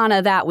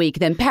 Ghana that week,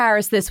 then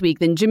Paris this week,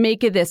 then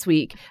Jamaica this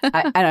week.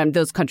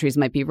 Those countries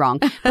might be wrong.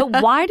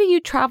 But why do you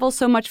travel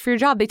so much for your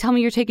job? They tell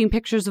me you're taking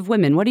pictures of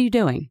women. What are you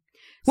doing?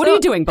 What are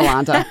you doing,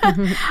 Belanda?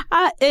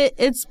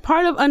 It's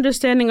part of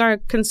understanding our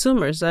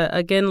consumers.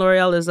 Again,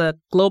 L'Oreal is a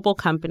global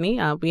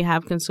company. We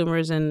have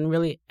consumers in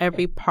really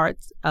every part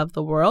of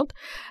the world.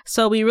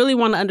 So we really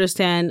want to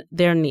understand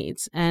their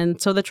needs. And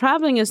so the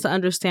traveling is to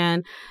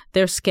understand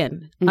their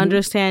skin,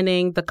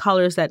 understanding the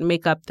colors that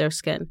make up their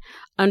skin,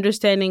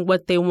 understanding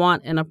what they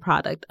want in a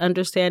product,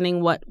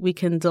 understanding what we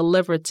can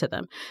deliver to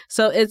them.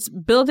 So it's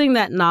building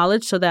that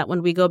knowledge so that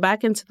when we go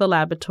back into the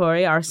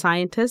laboratory, our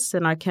scientists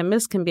and our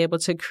chemists can be able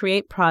to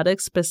create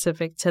products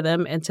specific to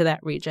them and to that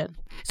region.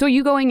 So are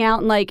you going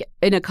out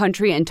in a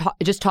country and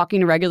just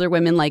talking to regular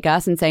women like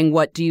us and saying,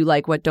 what do you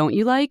like, what don't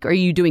you like? Or are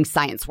you doing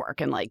science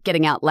work and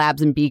getting out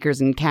labs and beakers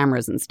and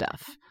cameras and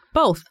stuff?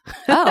 Both.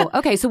 Oh,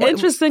 okay. So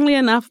interestingly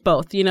enough,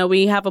 both.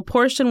 We have a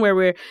portion where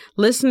we're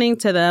listening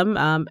to them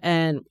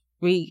and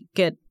we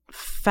get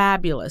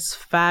fabulous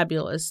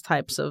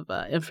types of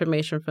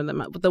information from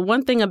them. But the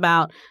one thing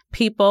about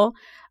people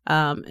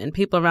and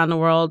people around the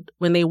world,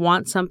 when they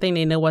want something,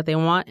 they know what they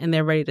want and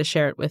they're ready to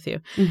share it with you.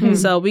 Mm-hmm.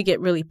 So we get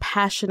really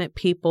passionate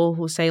people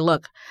who say,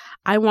 look,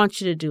 I want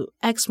you to do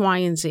X, Y,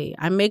 and Z.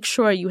 I make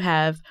sure you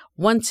have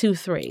 1, 2,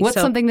 3. What's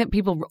something that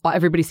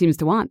everybody seems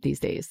to want these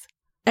days?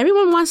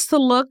 Everyone wants to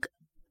look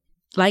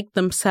like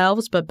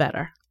themselves, but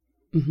better.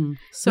 Mm-hmm.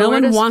 So no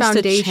one wants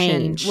to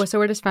change. So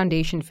where does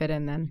foundation fit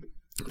in then?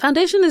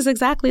 Foundation is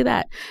exactly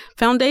that.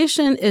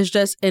 Foundation is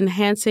just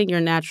enhancing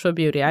your natural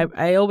beauty.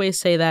 I always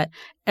say that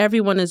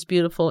everyone is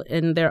beautiful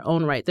in their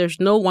own right. There's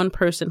no one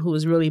person who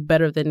is really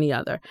better than the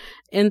other,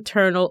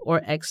 internal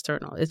or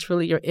external. It's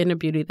really your inner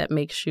beauty that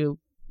makes you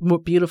more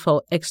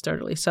beautiful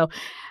externally. So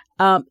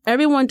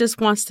everyone just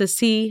wants to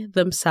see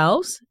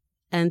themselves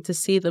and to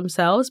see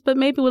themselves, but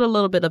maybe with a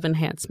little bit of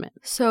enhancement.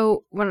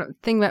 So one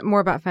thing more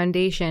about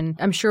foundation,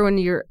 I'm sure when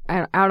you're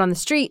out on the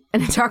street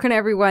and talking to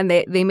everyone,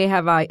 they may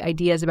have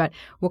ideas about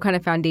what kind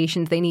of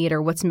foundations they need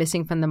or what's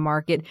missing from the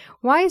market.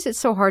 Why is it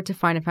so hard to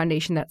find a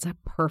foundation that's a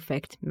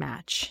perfect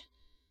match?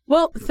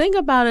 Well, think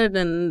about it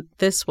in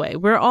this way.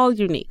 We're all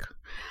unique.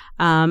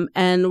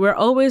 And we're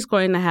always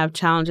going to have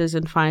challenges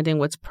in finding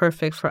what's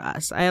perfect for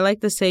us. I like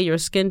to say your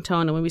skin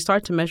tone, and when we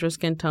start to measure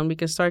skin tone, we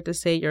can start to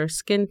say your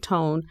skin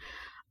tone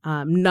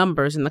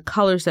numbers and the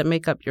colors that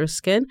make up your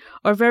skin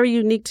are very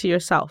unique to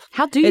yourself.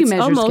 How do you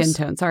measure skin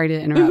tone? Sorry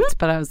to interrupt,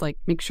 but I was like,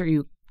 make sure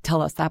you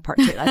tell us that part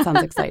too. That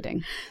sounds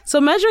exciting. So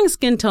measuring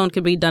skin tone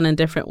can be done in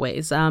different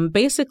ways.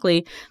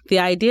 Basically, the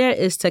idea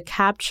is to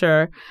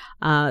capture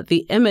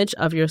the image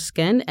of your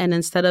skin, and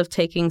instead of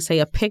taking, say,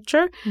 a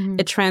picture,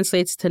 it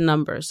translates to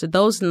numbers. So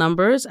those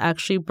numbers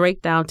actually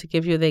break down to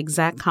give you the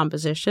exact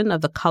composition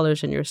of the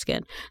colors in your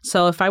skin.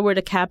 So if I were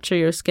to capture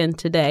your skin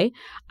today,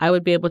 I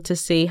would be able to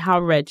see how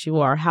red you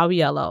are, how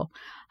yellow,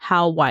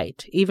 how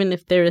white, even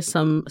if there is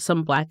some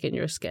black in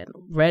your skin,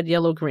 red,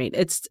 yellow, green.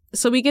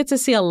 So we get to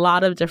see a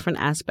lot of different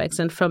aspects.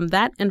 And from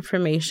that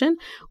information,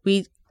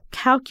 we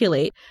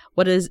calculate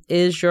what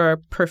is your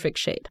perfect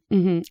shade.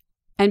 Mm-hmm.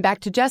 And back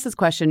to Jess's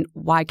question,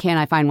 why can't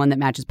I find one that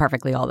matches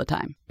perfectly all the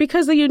time?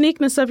 Because the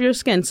uniqueness of your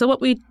skin. So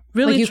what we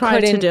really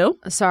try to do.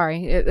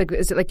 Sorry.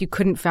 Is it like you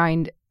couldn't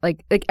find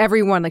like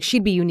everyone, like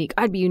she'd be unique,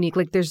 I'd be unique.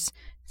 Like there's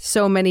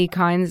so many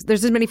kinds.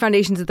 There's as many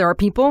foundations as there are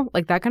people,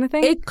 like that kind of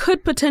thing? It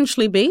could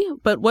potentially be,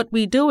 but what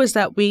we do is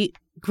that we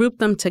group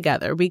them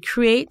together. We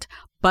create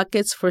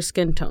buckets for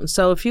skin tones.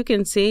 So if you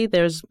can see,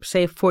 there's,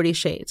 say, 40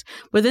 shades.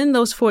 Within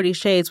those 40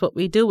 shades, what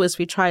we do is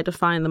we try to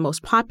find the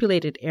most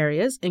populated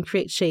areas and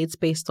create shades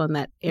based on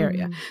that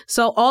area.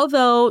 So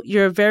although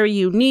you're very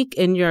unique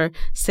in your,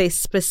 say,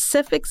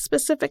 specific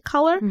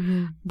color,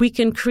 we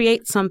can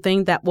create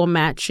something that will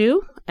match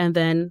you. And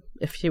then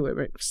if you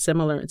were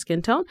similar in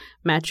skin tone,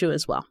 match you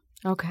as well.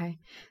 Okay.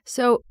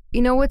 So,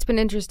 you know what's been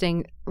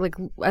interesting, like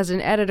as an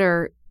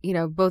editor, you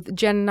know, both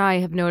Jen and I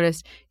have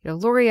noticed, you know,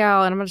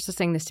 L'Oreal, and I'm not just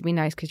saying this to be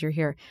nice because you're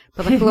here,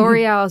 but like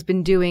L'Oreal has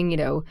been doing, you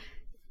know,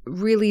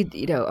 really,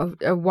 you know,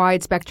 a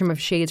wide spectrum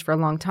of shades for a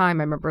long time.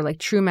 I remember like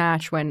True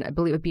Match when I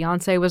believe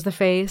Beyonce was the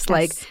face. Yes.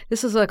 Like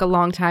this was like a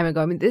long time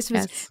ago. I mean, this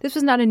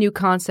was not a new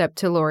concept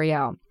to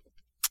L'Oreal.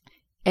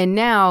 And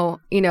now,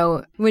 you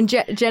know, when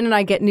Jen and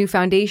I get new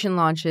foundation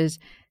launches,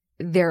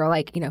 they're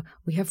like, you know,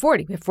 we have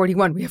 40, we have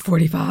 41, we have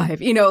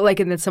 45, you know,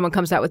 like, and then someone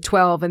comes out with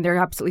 12 and they're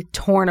absolutely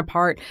torn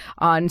apart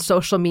on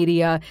social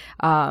media.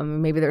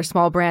 Maybe they're a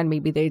small brand,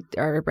 maybe they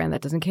are a brand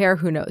that doesn't care,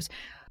 who knows.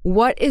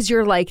 What is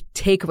your like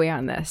takeaway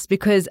on this?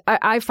 Because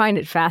I find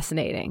it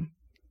fascinating.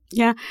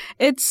 Yeah,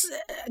 it's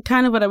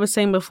kind of what I was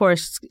saying before.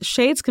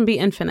 Shades can be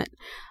infinite.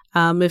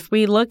 If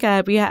we look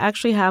at, we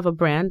actually have a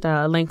brand,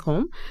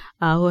 Lancôme,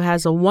 who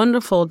has a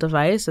wonderful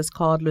device. It's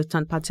called Le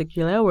Teint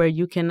Particulier, where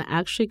you can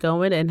actually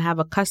go in and have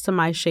a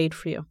customized shade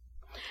for you.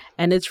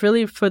 And it's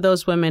really for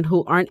those women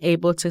who aren't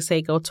able to,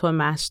 say, go to a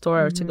mass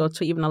store or to go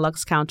to even a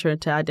luxe counter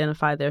to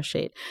identify their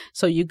shade.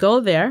 So you go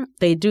there,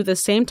 they do the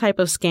same type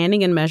of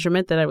scanning and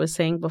measurement that I was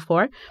saying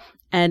before,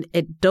 and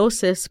it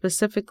doses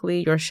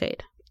specifically your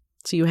shade.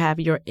 So you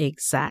have your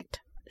exact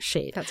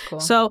shade. That's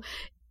cool. So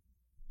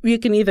you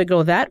can either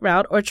go that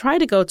route or try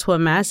to go to a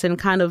mass and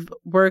kind of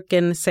work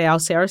in, say, I'll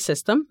say our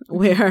system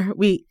where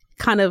we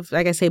kind of,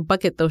 like I say,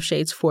 bucket those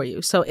shades for you.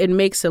 So it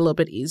makes it a little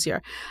bit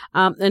easier.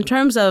 In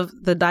terms of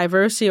the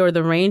diversity or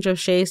the range of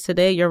shades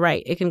today, you're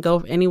right. It can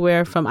go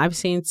anywhere from, I've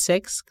seen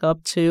 6 go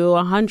up to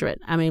 100.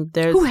 I mean,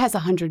 there's... Who has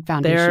 100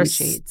 foundation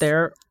shades?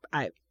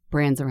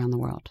 Brands around the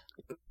world.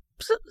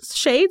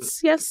 Shades,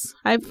 yes,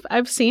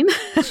 I've seen.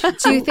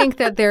 Do you think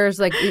that there's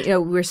like, you know,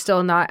 we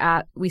still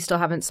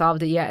haven't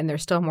solved it yet and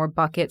there's still more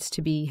buckets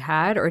to be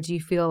had? Or do you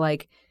feel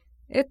like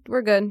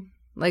we're good?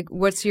 Like,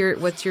 what's your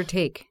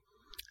take?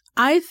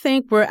 I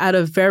think we're at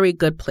a very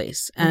good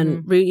place.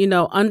 And, you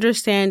know,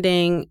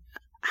 understanding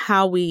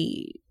how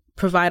we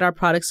provide our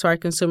products to our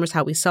consumers,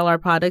 how we sell our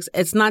products.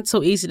 It's not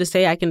so easy to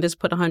say I can just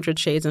put 100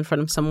 shades in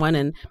front of someone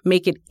and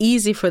make it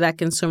easy for that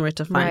consumer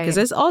to find. Because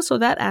there's also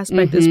that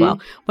aspect as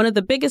well. One of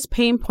the biggest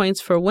pain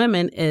points for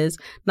women is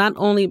not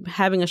only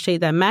having a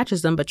shade that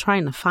matches them, but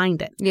trying to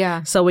find it.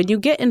 Yeah. So when you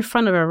get in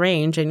front of a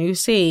range and you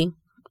see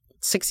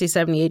 60,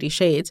 70, 80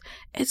 shades,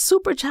 it's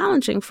super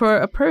challenging for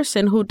a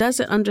person who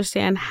doesn't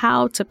understand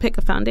how to pick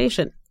a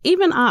foundation.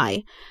 Even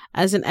I,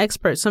 as an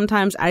expert,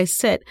 sometimes I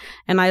sit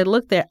and I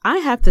look there. I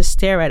have to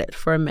stare at it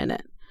for a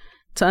minute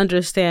to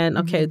understand,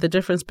 okay, the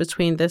difference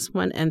between this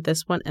one and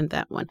this one and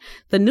that one.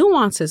 The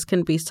nuances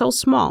can be so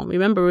small.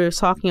 Remember, we were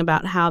talking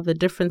about how the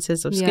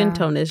differences of skin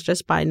tone is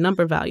just by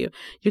number value.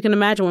 You can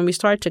imagine when we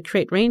start to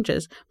create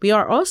ranges, we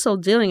are also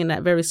dealing in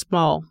that very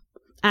small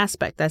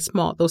aspect,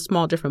 those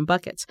small different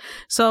buckets.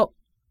 So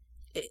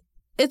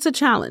it's a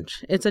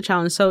challenge.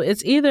 So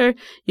it's either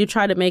you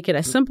try to make it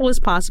as simple as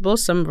possible.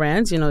 Some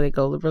brands, you know, they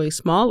go really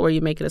small, or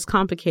you make it as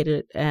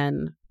complicated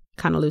and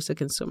kind of lose the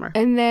consumer.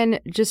 And then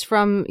just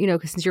from, you know,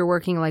 since you're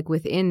working like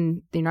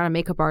within, you're not a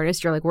makeup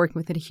artist, you're like working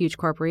within a huge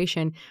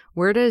corporation,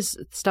 where does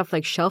stuff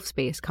like shelf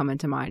space come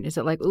into mind? Is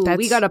it like, ooh,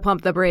 we got to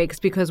pump the brakes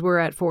because we're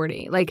at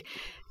 40? Like,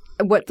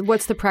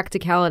 what's the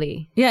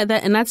practicality? Yeah,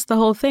 that's the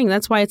whole thing.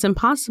 That's why it's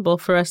impossible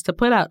for us to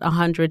put out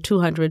 100,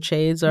 200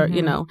 shades or,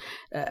 you know,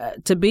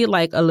 to be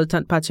like a Le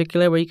Teint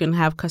Particulier where you can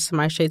have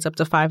customized shades up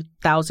to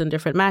 5,000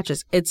 different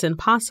matches. It's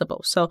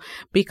impossible. So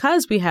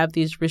because we have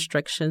these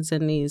restrictions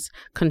and these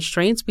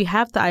constraints, we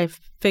have to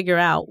figure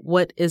out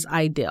what is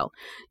ideal.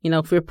 You know,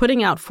 if we're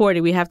putting out 40,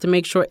 we have to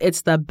make sure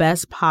it's the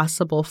best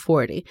possible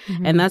 40.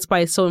 And that's why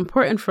it's so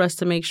important for us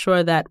to make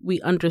sure that we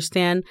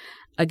understand,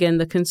 again,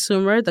 the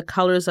consumer, the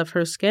colors of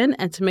her skin,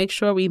 and to make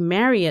sure we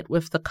marry it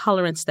with the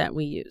colorants that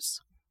we use.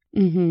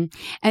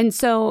 And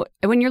so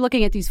when you're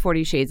looking at these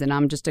 40 shades, and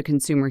I'm just a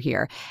consumer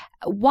here,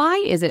 why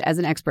is it, as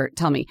an expert,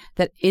 tell me,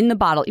 that in the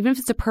bottle, even if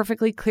it's a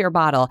perfectly clear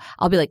bottle,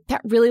 I'll be like,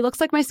 that really looks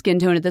like my skin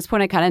tone. At this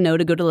point, I kind of know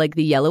to go to like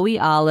the yellowy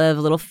olive,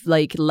 a little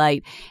like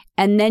light.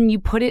 And then you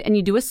put it and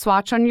you do a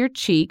swatch on your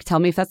cheek. Tell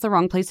me if that's the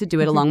wrong place to do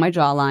it, along my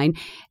jawline.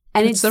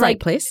 And it's the right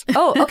place.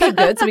 Oh, okay,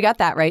 good. So we got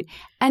that right.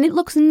 And it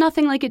looks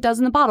nothing like it does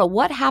in the bottle.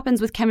 What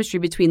happens with chemistry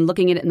between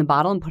looking at it in the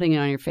bottle and putting it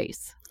on your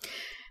face?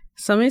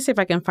 So let me see if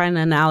I can find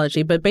an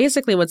analogy. But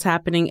basically what's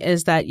happening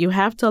is that you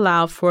have to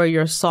allow for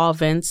your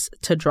solvents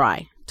to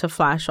dry, to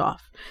flash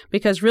off.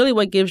 Because really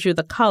what gives you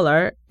the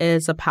color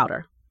is a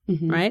powder.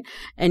 right?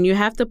 And you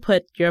have to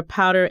put your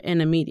powder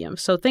in a medium.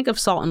 So think of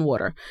salt and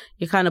water.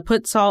 You kind of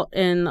put salt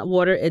in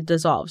water, it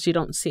dissolves. You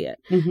don't see it.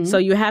 So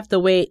you have to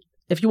wait.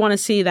 If you want to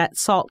see that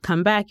salt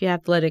come back, you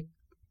have to let it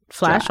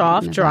flash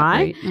off,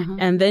 dry,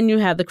 and then you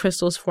have the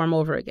crystals form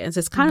over again. So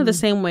it's kind of the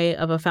same way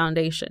of a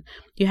foundation.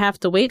 You have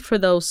to wait for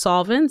those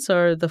solvents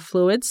or the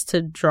fluids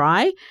to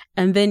dry,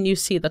 and then you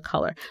see the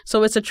color.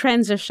 So it's a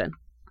transition.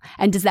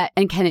 And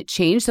can it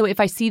change? So if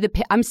I see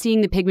I'm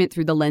seeing the pigment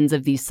through the lens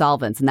of these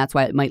solvents, and that's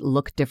why it might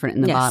look different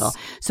in the bottle.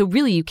 So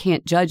really you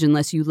can't judge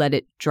unless you let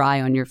it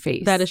dry on your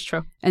face. That is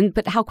true.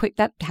 But how quick?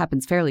 That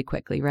happens fairly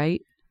quickly,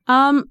 right?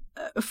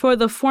 For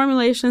the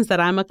formulations that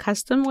I'm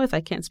accustomed with,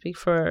 I can't speak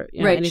for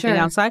anything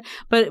outside,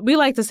 but we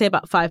like to say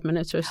about 5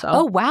 minutes or so.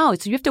 Oh, wow.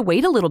 So you have to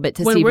wait a little bit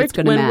to see if it's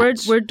going to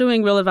match. When we're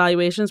doing real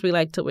evaluations, we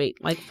like to wait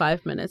like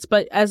 5 minutes.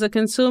 But as a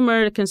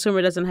consumer, the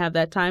consumer doesn't have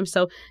that time.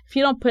 So if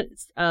you don't put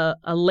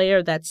a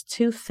layer that's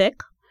too thick,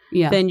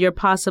 then you're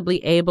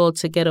possibly able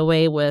to get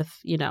away with,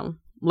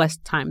 less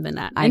time than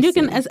that. And you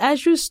can,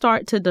 as you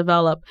start to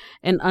develop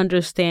and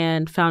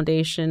understand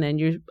foundation and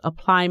you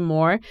apply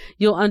more,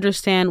 you'll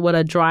understand what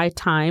a dry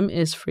time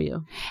is for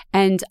you.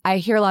 And I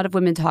hear a lot of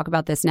women talk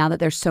about this now that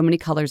there's so many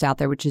colors out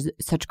there, which is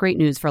such great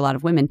news for a lot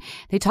of women.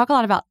 They talk a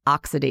lot about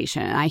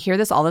oxidation. And I hear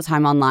this all the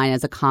time online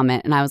as a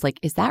comment. And I was like,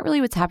 is that really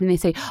what's happening? They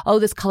say, oh,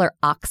 this color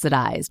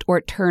oxidized or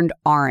it turned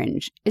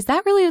orange. Is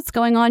that really what's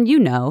going on?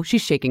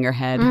 She's shaking her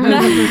head.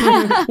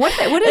 What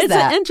is that? It's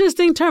an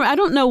interesting term. I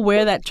don't know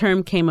where that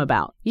term came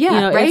about.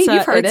 Yeah, right?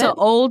 You've heard it. It's an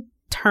old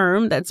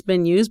term that's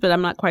been used, but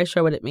I'm not quite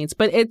sure what it means.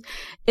 But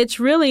it's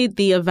really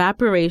the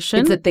evaporation.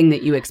 It's the thing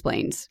that you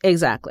explained.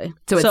 Exactly.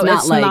 So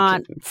it's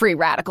not free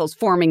radicals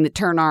forming that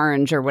turn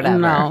orange or whatever.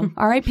 No.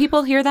 All right,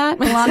 people hear that?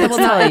 Yolanda will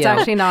tell you. It's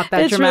actually not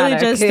that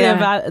dramatic. It's really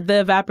just the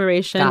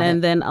evaporation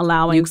and then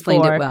allowing you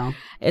explained it well.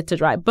 It to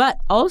dry. But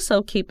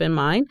also keep in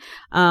mind,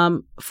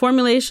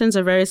 formulations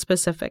are very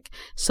specific.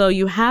 So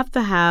you have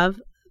to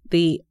have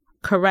the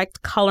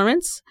correct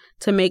colorants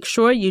to make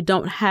sure you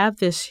don't have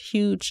this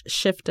huge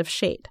shift of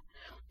shade,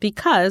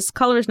 because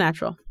color is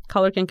natural.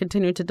 Color can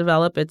continue to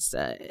develop. It's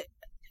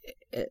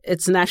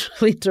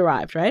naturally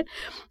derived, right?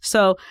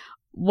 So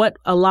what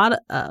a lot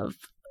of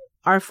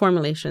our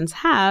formulations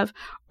have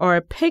are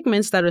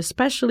pigments that are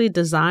specially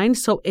designed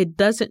so it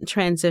doesn't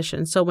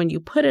transition. So when you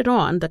put it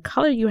on, the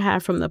color you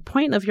have from the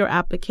point of your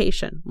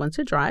application, once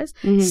it dries,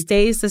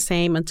 stays the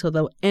same until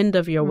the end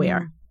of your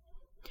wear.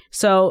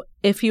 So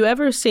if you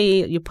ever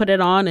see you put it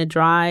on, it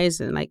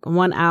dries in like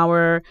 1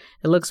 hour,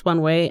 it looks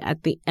one way.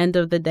 At the end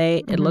of the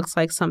day, it looks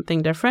like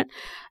something different.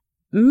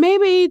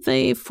 Maybe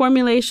the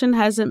formulation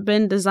hasn't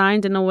been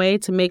designed in a way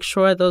to make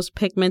sure those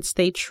pigments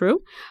stay true.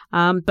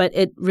 But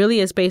it really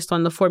is based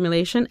on the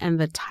formulation and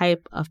the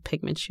type of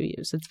pigments you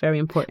use. It's very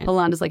important.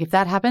 Yolanda's like, if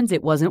that happens,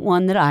 it wasn't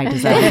one that I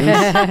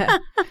designed.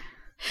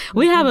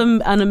 We have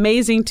an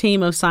amazing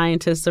team of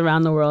scientists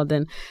around the world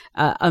and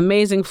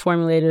amazing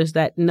formulators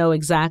that know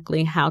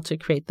exactly how to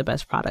create the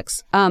best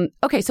products.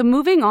 Okay, so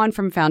moving on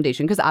from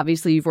foundation, because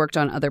obviously you've worked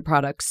on other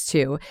products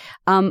too.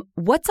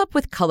 What's up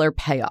with color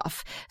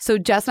payoff? So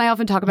Jess and I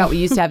often talk about we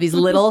used to have these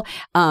little,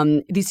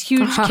 these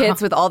huge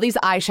kits with all these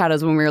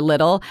eyeshadows when we were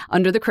little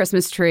under the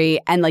Christmas tree,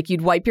 and like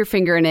you'd wipe your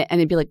finger in it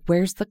and it'd be like,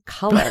 where's the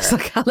color?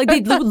 Like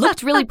they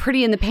looked really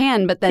pretty in the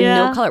pan, but then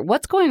no color.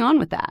 What's going on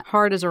with that?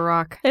 Hard as a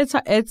rock.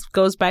 It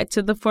goes back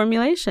to the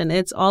formulation.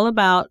 It's all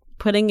about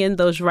putting in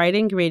those right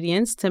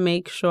ingredients to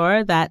make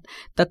sure that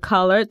the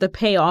color, the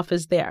payoff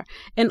is there.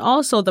 And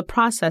also the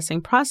processing.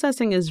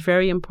 Processing is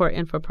very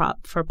important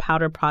for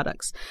powder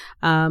products.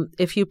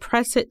 If you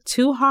press it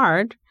too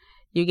hard,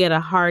 you get a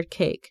hard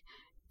cake.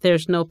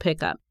 There's no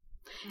pickup.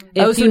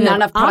 So not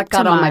enough product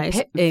got on my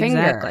finger.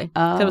 Exactly.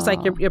 So it's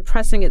like you're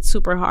pressing it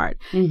super hard.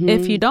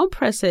 If you don't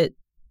press it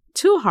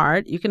too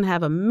hard, you can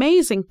have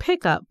amazing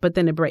pickup, but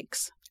then it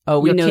breaks. Oh,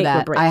 we know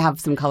that. I have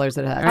some colors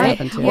that have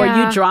happened to. Or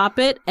you drop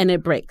it and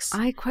it breaks.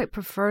 I quite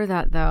prefer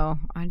that, though.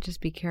 I'd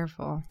just be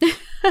careful.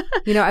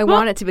 I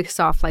want it to be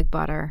soft like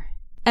butter.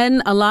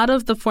 And a lot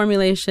of the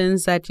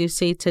formulations that you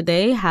see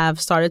today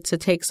have started to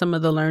take some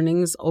of the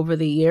learnings over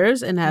the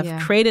years and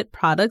have created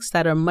products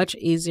that are much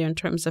easier in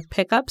terms of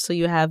pickup, so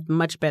you have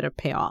much better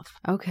payoff.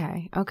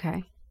 Okay.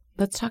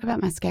 Let's talk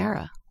about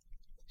mascara.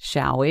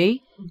 Shall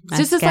we?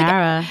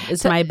 Mascara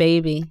is my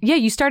baby. Yeah,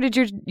 you started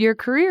your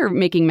career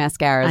making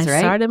mascaras, right? I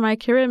started my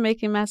career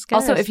making mascaras.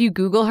 Also, if you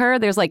Google her,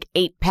 there's like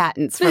 8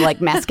 patents for like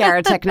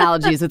mascara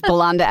technologies with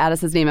Yolanda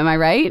Addis's name. Am I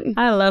right?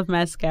 I love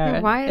mascara.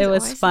 Why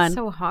is it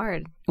so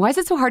hard? Why is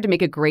it so hard to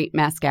make a great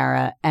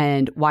mascara?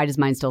 And why does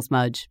mine still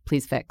smudge?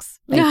 Please fix.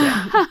 Thank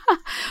you.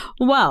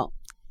 Well,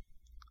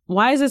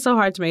 why is it so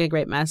hard to make a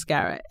great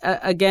mascara?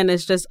 Again,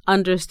 it's just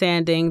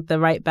understanding the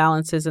right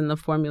balances in the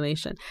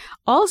formulation.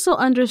 Also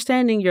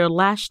understanding your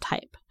lash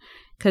type,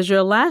 because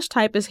your lash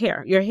type is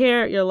hair.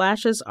 Your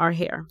lashes are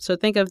hair. So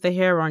think of the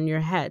hair on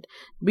your head.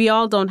 We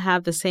all don't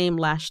have the same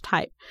lash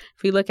type.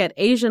 If you look at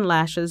Asian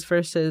lashes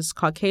versus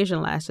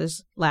Caucasian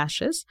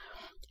lashes,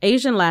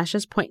 Asian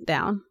lashes point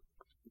down.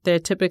 they're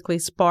typically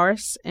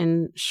sparse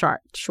and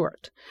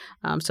short.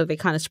 So they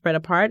kind of spread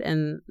apart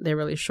and they're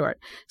really short.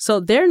 So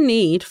their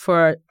need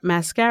for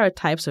mascara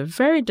types are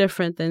very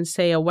different than,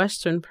 say, a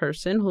Western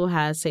person who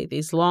has, say,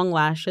 these long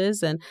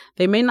lashes, and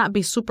they may not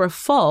be super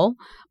full,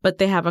 but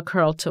they have a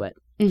curl to it.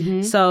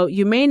 Mm-hmm. So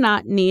you may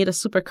not need a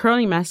super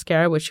curly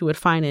mascara, which you would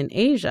find in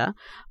Asia,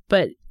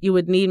 but you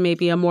would need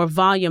maybe a more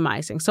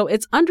volumizing. So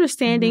it's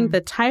understanding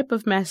the type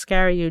of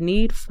mascara you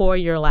need for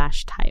your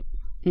lash type.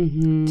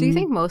 Mm-hmm. Do you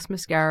think most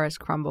mascaras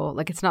crumble?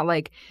 Like, it's not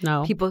like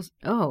people,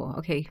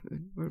 okay,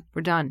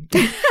 we're done.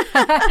 You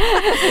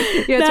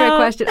answer my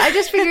question. I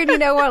just figured, you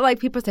know what, like,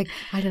 people say,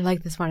 I didn't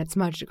like this one, it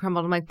smudged, it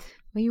crumbled. I'm like,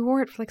 well, you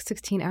wore it for like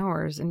 16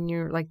 hours and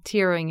you're like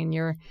tearing and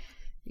you're,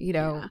 you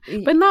know,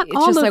 but not it's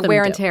all just of like them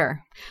wear do. and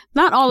tear.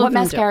 Not all of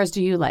them. What mascaras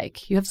do you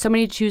like? You have so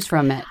many to choose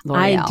from at L'Oreal.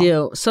 I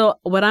do. So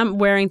what I'm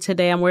wearing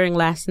today, I'm wearing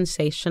Lash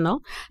Sensational.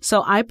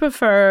 So I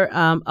prefer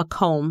a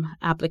comb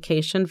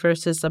application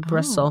versus a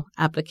bristle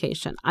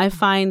application. I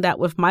find that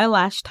with my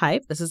lash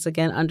type, this is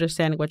again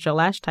understanding what your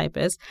lash type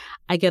is,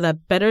 I get a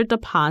better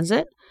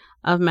deposit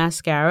of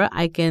mascara.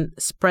 I can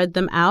spread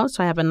them out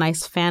so I have a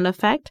nice fan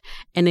effect,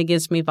 and it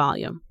gives me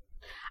volume.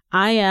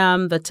 I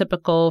am the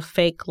typical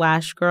fake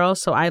lash girl,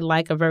 so I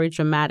like a very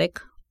dramatic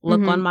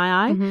look on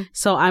my eye. Mm-hmm.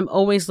 So I'm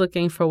always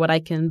looking for what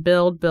I can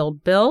build,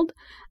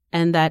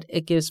 and that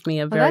it gives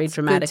me a very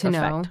dramatic good to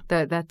effect.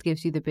 Know. That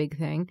gives you the big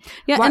thing.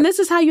 Yeah, and this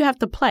is how you have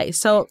to play.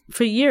 So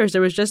for years,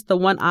 there was just the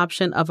one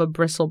option of a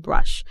bristle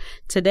brush.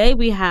 Today,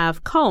 we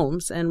have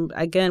combs. And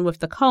again, with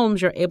the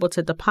combs, you're able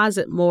to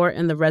deposit more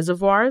in the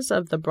reservoirs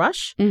of the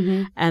brush.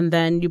 Mm-hmm. And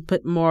then you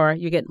get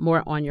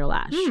more on your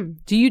lash.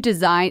 Do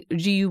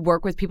you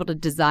work with people to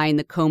design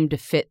the comb to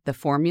fit the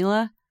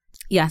formula?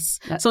 Yes.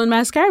 So in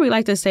mascara, we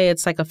like to say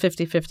it's like a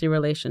 50-50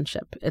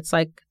 relationship. It's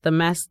like the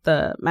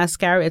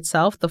mascara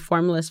itself, the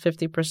formula is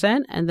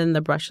 50%, and then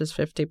the brush is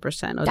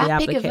 50%, or the applicator.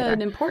 That big of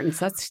an importance.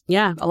 That's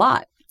a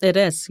lot. It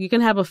is. You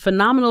can have a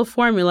phenomenal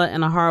formula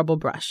and a horrible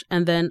brush,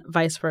 and then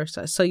vice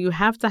versa. So you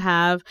have to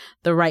have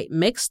the right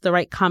mix, the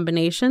right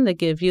combination that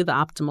give you the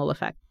optimal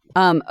effect.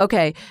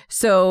 Okay.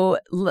 So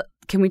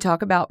can we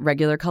talk about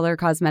regular color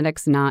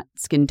cosmetics, not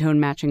skin tone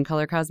matching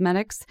color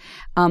cosmetics?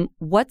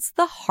 What's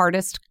the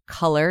hardest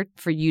color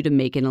for you to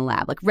make in a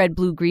lab? Like red,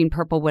 blue, green,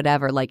 purple,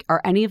 whatever. Like,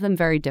 are any of them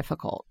very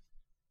difficult?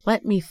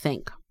 Let me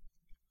think.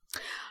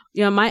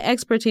 You know, my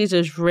expertise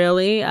is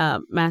really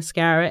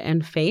mascara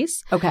and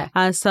face. Okay.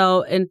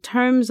 So in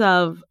terms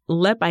of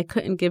lip, I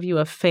couldn't give you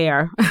a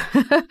fair.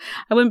 I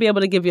wouldn't be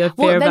able to give you a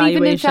fair evaluation.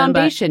 Even in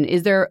foundation,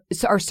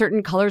 are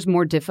certain colors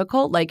more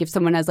difficult? Like if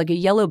someone has like a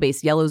yellow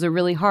base, yellows are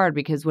really hard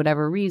because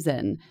whatever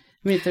reason.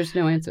 I mean, if there's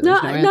no answer,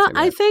 there's no answer. No,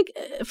 I think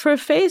for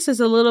face is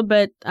a little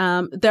bit,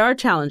 there are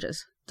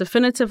challenges.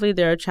 Definitively,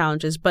 there are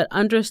challenges, but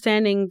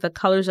understanding the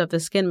colors of the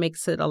skin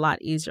makes it a lot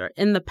easier.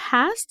 In the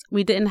past,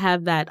 we didn't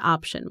have that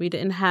option. We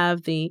didn't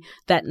have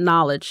that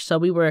knowledge. So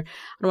we were,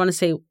 I don't want to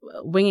say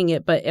winging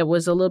it, but it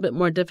was a little bit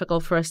more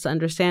difficult for us to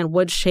understand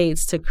what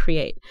shades to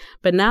create.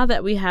 But now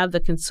that we have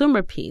the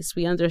consumer piece,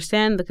 we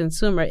understand the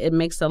consumer, it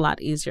makes it a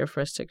lot easier for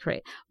us to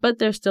create. But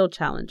there's still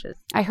challenges.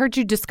 I heard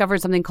you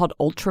discovered something called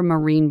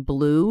ultramarine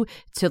blue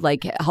to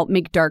like help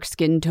make dark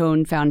skin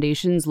tone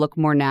foundations look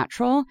more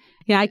natural.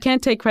 Yeah, I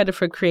can't take credit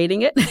for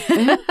creating it.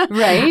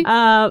 Right.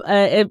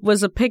 It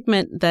was a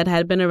pigment that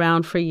had been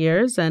around for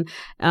years. And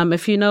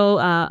if you know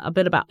a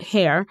bit about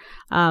hair,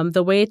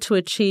 the way to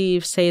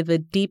achieve, say, the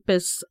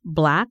deepest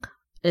black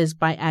is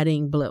by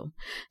adding blue.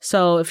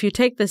 So if you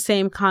take the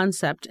same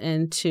concept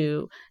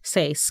into,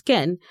 say,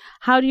 skin,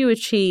 how do you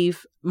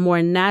achieve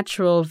more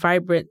natural,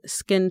 vibrant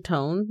skin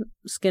tone,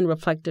 skin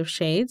reflective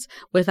shades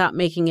without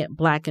making it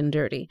black and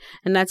dirty?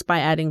 And that's by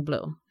adding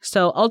blue.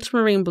 So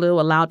ultramarine blue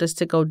allowed us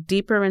to go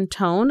deeper in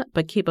tone,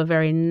 but keep a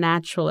very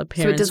natural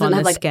appearance on the skin. So it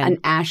doesn't have like an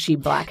ashy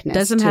blackness.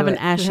 Doesn't have an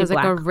ashy black. It has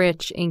like a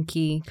rich,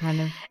 inky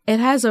kind of.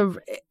 It has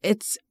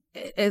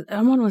I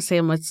don't want to say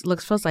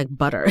it feels like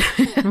butter,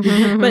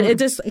 but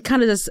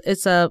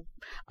it's a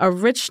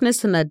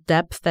richness and a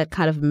depth that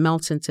kind of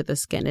melts into the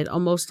skin. It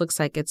almost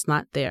looks like it's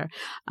not there.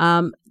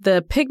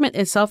 The pigment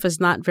itself is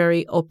not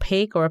very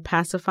opaque or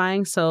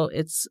pacifying, so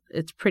it's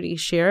pretty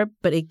sheer,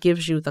 but it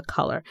gives you the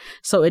color.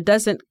 So it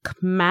doesn't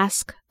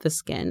mask the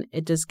skin.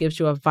 It just gives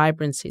you a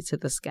vibrancy to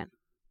the skin.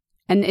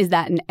 And is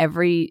that in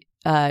every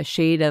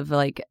shade of,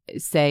 like,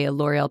 say, a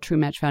L'Oreal True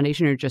Match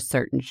foundation, or just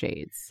certain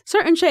shades?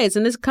 Certain shades.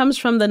 And this comes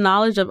from the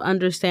knowledge of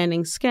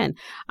understanding skin.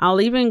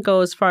 I'll even go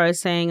as far as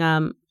saying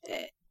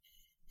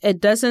it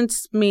doesn't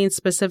mean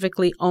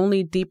specifically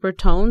only deeper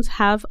tones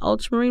have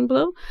ultramarine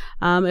blue.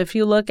 If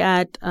you look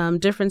at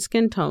different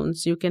skin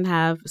tones, you can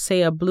have,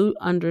 say, a blue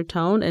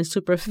undertone and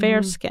super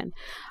fair skin.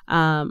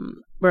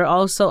 We're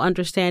also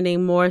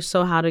understanding more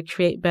so how to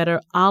create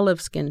better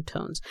olive skin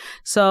tones.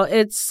 So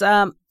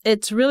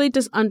it's really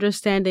just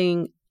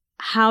understanding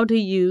how to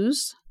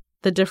use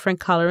the different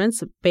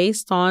colorants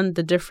based on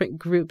the different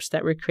groups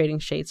that we're creating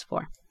shades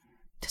for.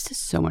 This is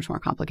so much more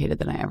complicated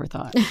than I ever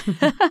thought.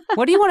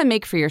 What do you want to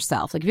make for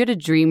yourself? Like, if you had a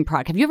dream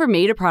product, have you ever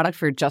made a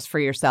product just for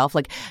yourself?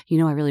 Like, I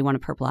really want a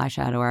purple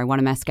eyeshadow, or I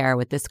want a mascara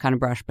with this kind of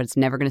brush, but it's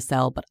never going to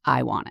sell, but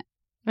I want it.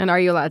 And are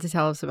you allowed to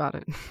tell us about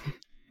it?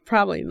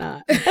 Probably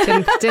not.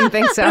 Didn't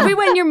think so. But if we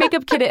went in your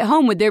makeup kit at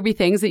home, would there be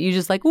things that you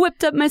just like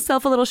whipped up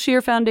myself a little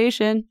sheer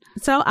foundation?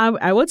 So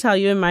I will tell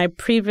you, in my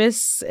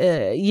previous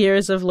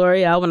years of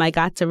L'Oreal, when I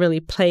got to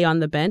really play on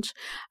the bench,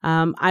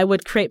 I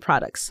would create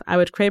products. I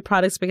would create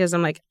products because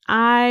I'm like,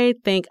 I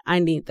think I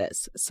need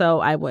this. So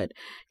I would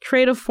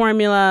create a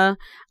formula.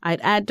 I'd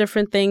add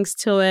different things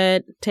to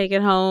it, take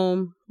it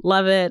home,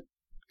 love it,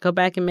 go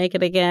back and make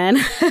it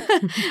again,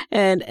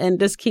 and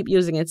just keep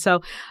using it.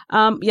 So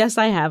yes,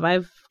 I have.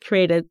 I've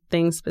created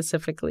things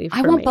specifically for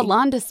me. I want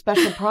Belanda's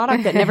special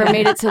product that never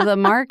made it to the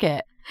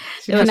market.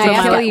 Can I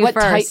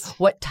ask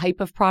what type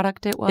of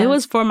product it was? It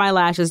was for my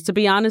lashes. To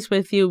be honest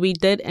with you, we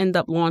did end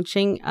up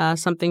launching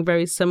something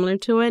very similar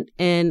to it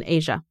in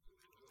Asia.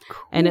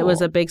 Cool. And it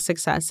was a big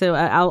success. So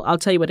I'll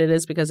tell you what it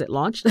is because it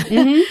launched.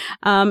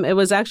 Mm-hmm. It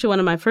was actually one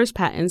of my first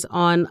patents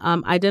on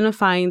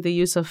identifying the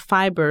use of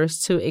fibers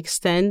to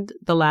extend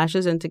the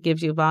lashes and to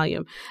give you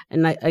volume.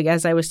 And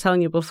as I was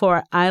telling you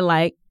before, I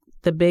like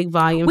the big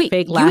volume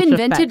fake lash you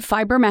invented effect.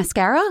 fiber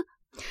mascara?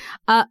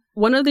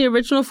 One of the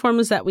original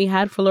formulas that we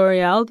had for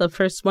L'Oreal,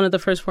 one of the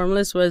first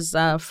formulas was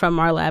from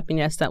our lab, and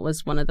yes, that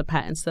was one of the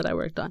patents that I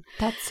worked on.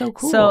 That's so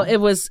cool. So it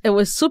was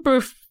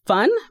super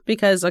fun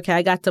because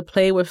I got to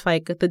play with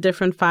like the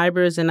different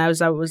fibers, and I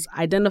was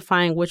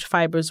identifying which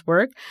fibers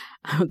work.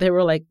 They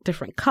were like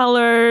different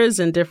colors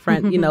and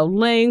different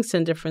lengths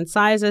and different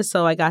sizes.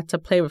 So I got to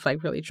play with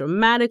like really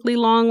dramatically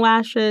long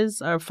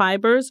lashes or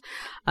fibers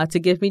to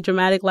give me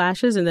dramatic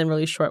lashes, and then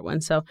really short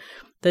ones. So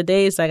the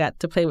days I got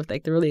to play with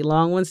like the really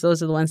long ones,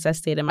 those are the ones that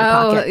stayed in my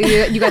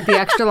pocket. You got the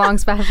extra long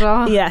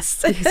special?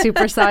 Yes.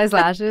 Supersized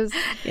lashes?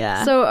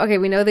 Yeah. So, okay,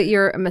 we know that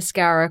you're a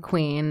mascara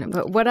queen,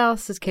 but what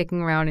else is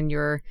kicking around in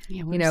your,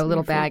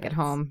 little bag at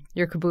home?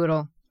 Your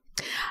caboodle?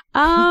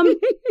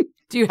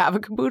 Do you have a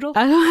caboodle?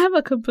 I don't have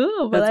a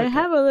caboodle, but I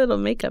have a little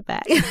makeup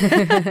bag.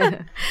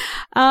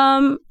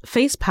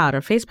 Face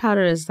powder. Face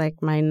powder is like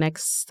my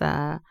next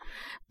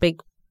big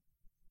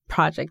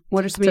project.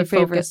 What are some of your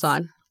favorites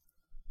on?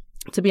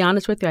 To be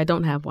honest with you, I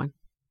don't have one.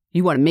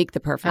 You want to make the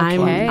perfect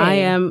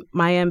one.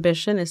 My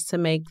ambition is to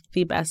make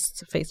the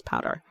best face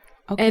powder.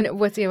 Okay. And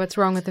what's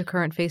wrong with the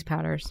current face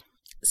powders?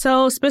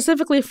 So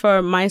specifically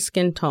for my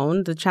skin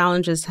tone, the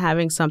challenge is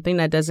having something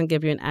that doesn't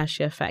give you an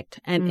ashy effect.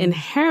 And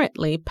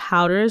inherently,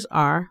 powders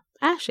are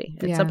ashy.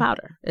 It's a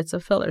powder. It's a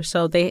filler.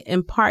 So they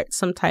impart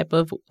some type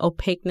of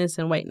opaqueness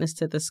and whiteness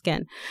to the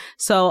skin.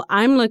 So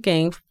I'm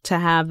looking to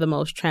have the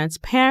most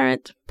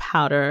transparent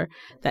powder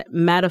that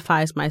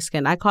mattifies my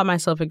skin. I call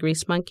myself a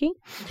grease monkey.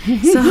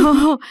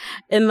 So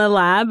in the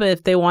lab,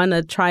 if they want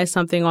to try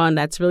something on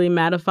that's really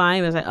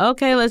mattifying, they're like,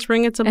 okay, let's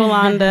bring it to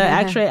Belanda.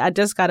 Actually, I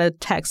just got a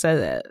text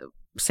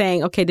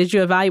saying, okay, did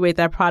you evaluate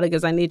that product?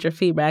 Because I need your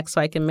feedback so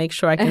I can make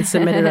sure I can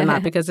submit it or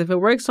not. Because if it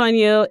works on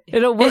you,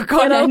 it'll work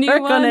on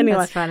anyone.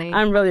 That's funny.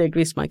 I'm really a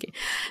grease monkey.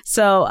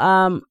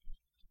 So,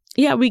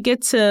 we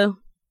get to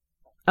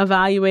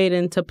evaluate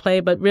and to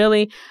play. But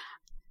really,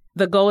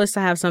 the goal is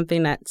to have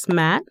something that's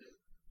matte,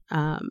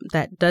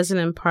 that doesn't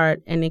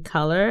impart any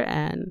color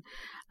and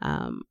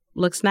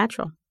looks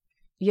natural.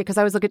 Yeah, because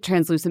I always look at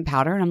translucent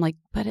powder and I'm like,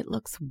 but it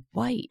looks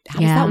white. How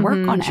does that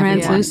work on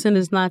everyone? Translucent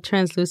is not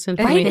translucent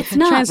for me. It's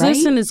not,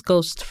 translucent is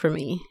ghost for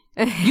me.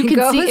 You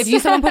can see,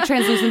 if someone put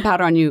translucent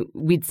powder on you,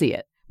 we'd see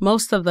it.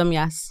 Most of them,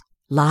 yes.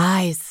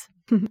 Lies.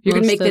 You're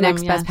going to make the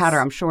next best powder,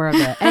 I'm sure of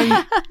it.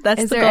 And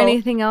is there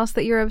anything else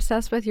that you're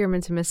obsessed with? You're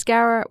into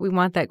mascara. We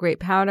want that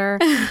great powder.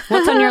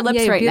 What's on your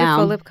lips right now?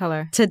 Beautiful lip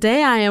color.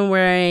 Today I am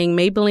wearing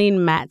Maybelline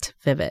Matte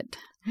Vivid.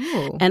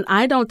 Ooh. And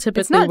I don't typically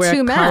it's not wear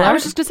too color. matte. I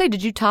was just going to say,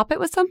 did you top it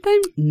with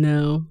something?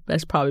 No,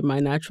 that's probably my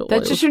natural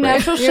That's oil just your spray.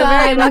 natural shine. You're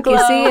very lucky.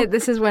 Glow. See,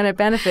 this is when it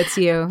benefits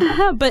you.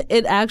 But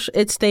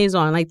it stays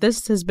on. Like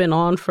this has been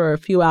on for a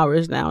few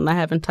hours now, and I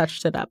haven't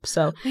touched it up.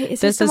 So Wait,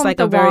 this is like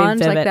a very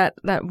wand, vivid. like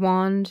that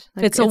wand.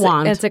 Like it's a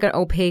wand. It's like an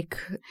opaque.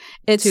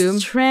 It's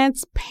tube.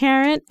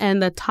 transparent,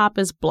 and the top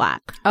is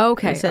black.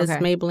 Okay, It says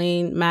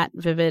Maybelline Matte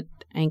Vivid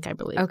Ink, I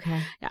believe. Okay.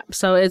 Yeah.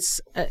 So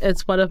it's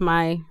one of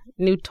my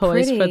new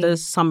toys for Pretty.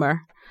 this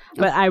summer.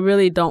 But I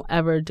really don't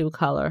ever do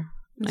color.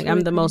 Like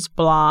I'm the most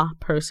blah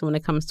person when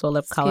it comes to a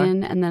lip color.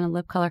 Skin and then a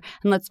lip color.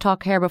 And let's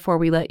talk hair before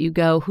we let you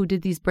go. Who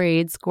did these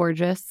braids?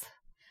 Gorgeous.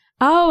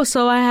 Oh,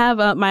 so I have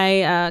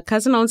my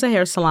cousin owns a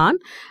hair salon,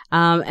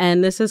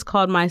 and this is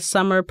called my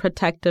Summer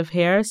Protective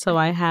Hair. So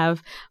I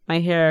have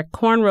my hair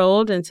corn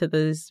rolled into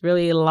these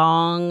really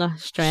long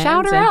strands.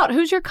 Shout her out.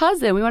 Who's your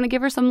cousin? We want to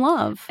give her some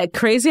love.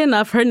 Crazy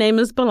enough, her name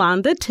is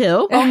Belanda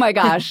too. Oh my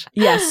gosh.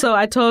 Yes. So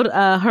I told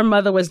her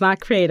mother was not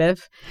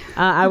creative.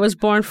 I was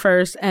born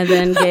first, and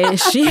then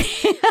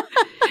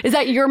Is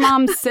that your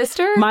mom's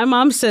sister? My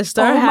mom's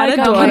sister Oh had my a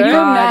God, daughter, can you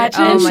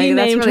imagine? and Oh my she God,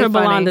 that's named really her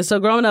funny. Belanda. So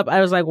growing up, I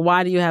was like,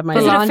 "Why do you have my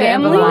Is name?" it a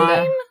family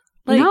Belanda.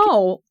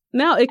 name?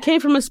 No, it came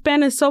from a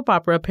Spanish soap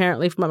opera.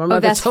 Apparently, from my mother. Oh,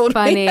 that's told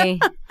funny. me.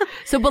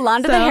 So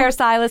Belanda the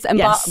hairstylist and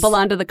yes.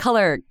 Belanda the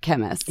color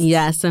chemist.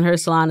 Yes, and her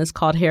salon is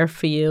called Hair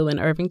For You in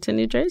Irvington,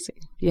 New Jersey.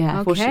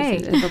 Yeah. Okay.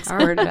 Well, it looks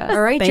gorgeous. All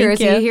right, Thank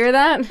Jersey, you. you hear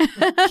that?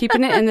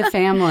 Keeping it in the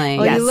family.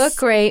 Well, Yes. you look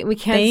great. We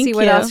can't Thank see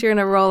what you. else you're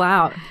going to roll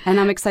out. And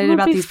I'm excited It'll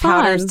about be these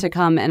powders fun. to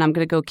come, and I'm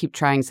going to go keep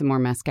trying some more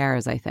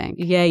mascaras, I think.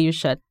 Yeah, you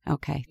should.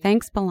 Okay.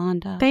 Thanks,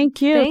 Belanda.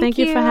 Thank you. Thank Thank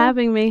you you. for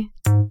having me.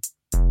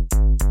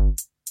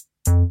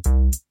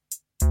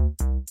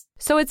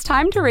 So it's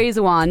time to raise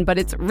a wand, but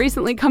it's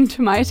recently come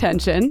to my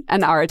attention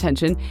and our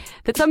attention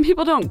that some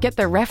people don't get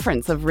the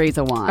reference of raise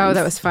a wand. Oh,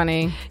 that was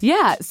funny.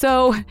 Yeah,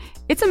 so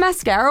it's a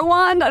mascara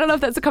wand. I don't know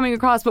if that's coming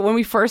across, but when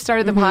we first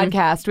started the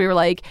podcast, we were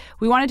like,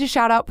 we wanted to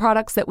shout out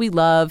products that we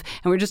love,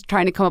 and we're just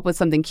trying to come up with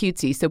something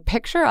cutesy. So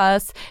picture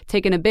us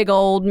taking a big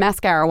old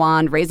mascara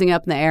wand, raising it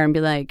up in the air, and be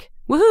like,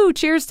 woohoo,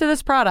 cheers to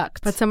this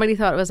product. But somebody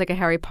thought it was like a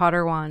Harry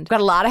Potter wand. Got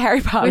a lot of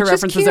Harry Potter Which is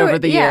references cute. over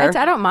the yeah, year.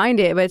 I don't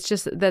mind it, but it's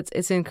just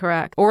it's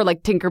incorrect. Or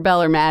like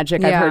Tinkerbell or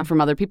Magic, I've Yeah. heard from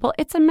other people.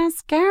 It's a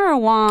mascara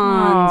wand,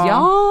 Aw.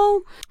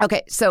 y'all.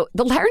 Okay, so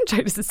the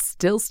laryngitis is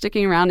still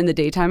sticking around in the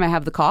daytime. I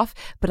have the cough,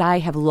 but I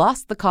have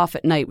lost the cough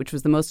at night, which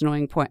was the most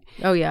annoying point.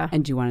 Oh, yeah.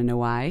 And do you want to know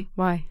why?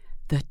 Why?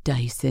 The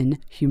Dyson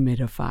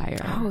humidifier.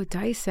 Oh,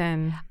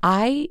 Dyson.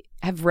 I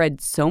have read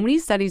so many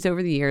studies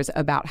over the years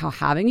about how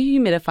having a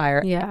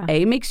humidifier, Yeah.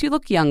 A, makes you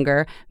look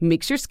younger,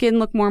 makes your skin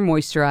look more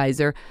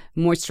moisturized,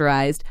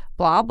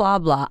 blah, blah,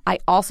 blah. I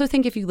also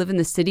think if you live in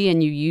the city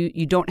and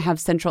you don't have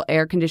central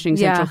air conditioning,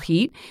 Yeah. central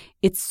heat,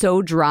 it's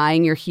so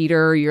drying your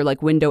heater or your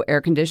like window air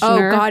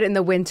conditioner. Oh, God, in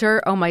the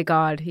winter? Oh, my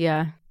God.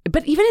 Yeah.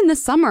 But even in the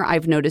summer,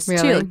 I've noticed too.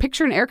 Really? Like,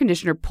 picture an air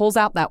conditioner pulls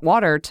out that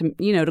water to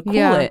to cool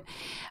Yeah. it.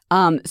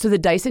 So the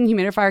Dyson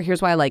humidifier,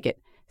 here's why I like it: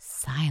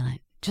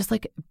 silent, just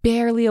like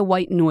barely a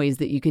white noise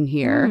that you can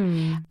hear.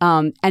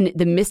 And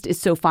the mist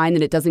is so fine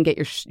that it doesn't get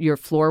your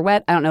floor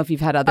wet. I don't know if you've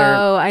had other.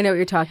 Oh, I know what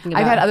you're talking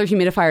about. I've had other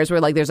humidifiers where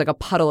like there's like a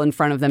puddle in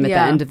front of them at the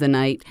Yeah. end of the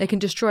night. They can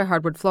destroy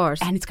hardwood floors.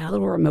 And it's got a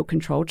little remote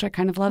control, which I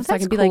kind of love. So I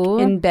that's can be cool.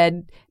 like in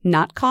bed,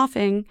 not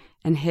coughing,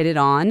 and hit it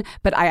on.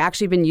 But I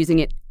actually been using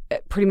it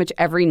pretty much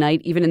every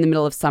night, even in the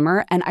middle of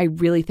summer. And I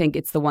really think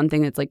it's the one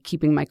thing that's like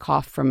keeping my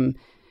cough from,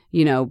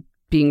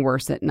 being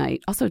worse at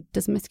night. Also,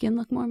 does my skin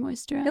look more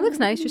moisturized? It looks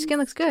nice. Your skin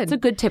looks good. It's a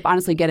good tip.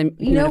 Honestly, get a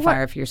know what?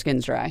 humidifier if your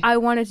skin's dry. I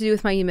wanted to do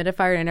with my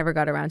humidifier and I never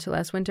got around to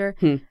last winter.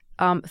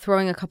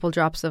 Throwing a couple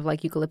drops of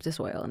like eucalyptus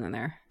oil in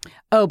there.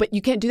 Oh, but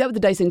you can't do that with the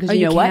Dyson because Oh,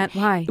 you know can't?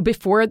 what? Why?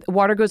 Before the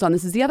water goes on,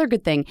 this is the other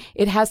good thing.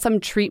 It has some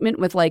treatment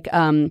with like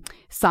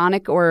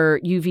sonic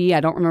or UV, I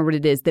don't remember what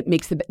it is, that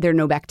makes there are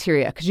no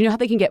bacteria. Because you know how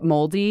they can get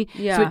moldy?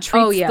 Yeah. So it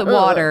treats Oh, yeah. the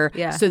water Ugh.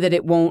 Yeah. so that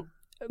it won't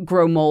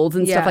grow molds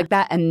and Yeah. stuff like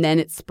that, and then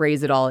it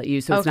sprays it all at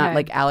you, so it's not Okay.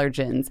 like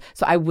allergens.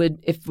 So I would,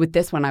 if with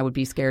this one, I would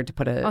be scared to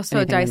put Also,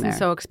 anything in Dyson's there.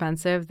 so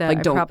expensive that Like,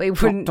 I probably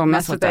wouldn't don't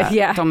mess with that. it.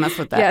 Yeah. Don't mess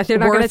with that. Yeah, they're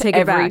not going to Worth take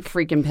it every back.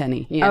 freaking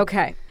penny. Yeah.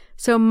 Okay.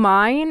 So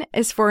mine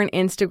is for an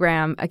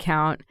Instagram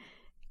account.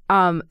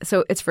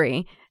 So it's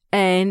free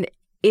and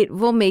it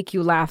will make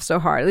you laugh so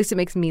hard. At least it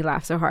makes me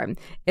laugh so hard.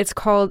 It's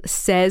called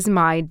Says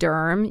My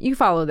Derm. You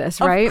follow this,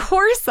 right? Of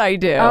course I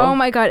do. Oh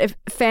my God. If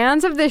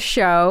fans of this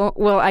show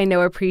will, I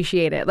know,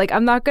 appreciate it. Like,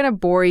 I'm not going to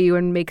bore you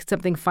and make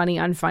something funny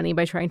unfunny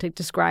by trying to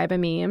describe a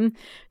meme.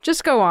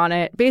 Just go on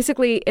it.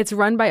 Basically, it's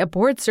run by a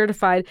board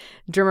certified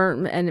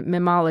derm and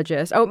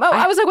memologist. I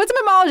was like, what's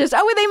a memologist?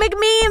 Oh, they make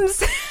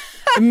memes.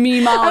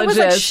 Memologist. I was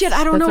like, shit,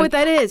 I don't know what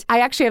that is. I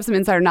actually have some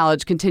insider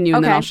knowledge. Continue,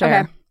 and then I'll share.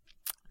 Okay.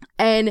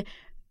 And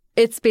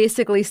it's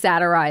basically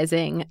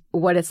satirizing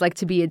what it's like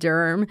to be a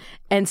derm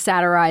and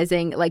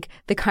satirizing like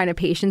the kind of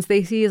patients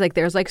they see. Like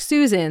there's like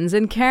Susans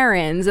and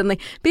Karens and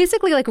like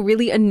basically like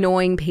really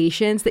annoying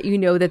patients that you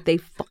know that they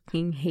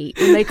fucking hate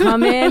when they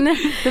come in.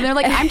 So they're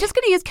like, I'm just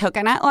going to use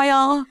coconut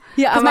oil.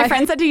 Yeah, because my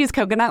friend said to use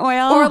coconut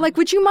oil. Or like,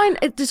 would you mind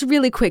just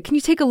really quick? Can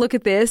you take a look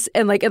at this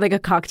and like at like a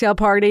cocktail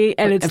party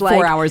and it's and like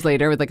 4 hours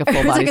later with like a full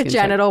it's body like a skin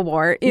check. genital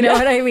wart. You know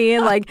what I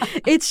mean? Like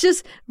it's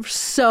just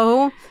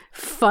so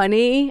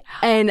funny,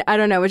 and I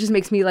don't know. It just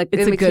makes me like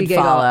It's it a makes me good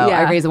giggle. follow. Yeah.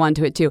 I raise one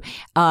to it too.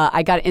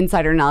 I got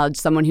insider knowledge,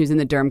 someone who's in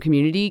the derm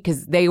community,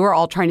 because they were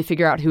all trying to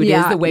figure out who it is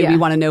Yeah, the way yeah. we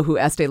want to know who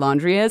Estee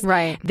Laundry is.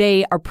 Right.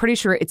 They are pretty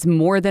sure it's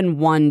more than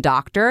one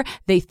doctor.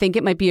 They think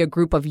it might be a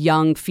group of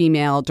young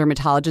female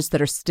dermatologists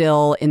that are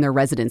still in their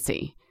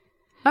residency.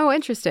 Oh,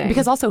 interesting.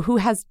 Because also, who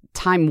has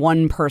time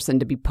one person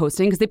to be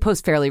posting? Because they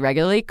post fairly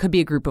regularly. Could be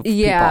a group of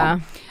Yeah.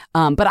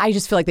 people. But I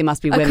just feel like they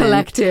must be women.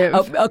 collective.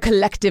 A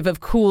collective of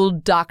cool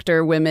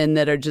doctor women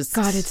that are just...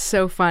 God, it's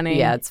so funny.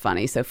 Yeah, it's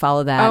funny. So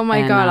follow that. Oh my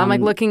and, God, I'm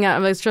like looking at.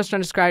 I'm like just trying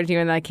to describe it to you,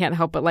 and I can't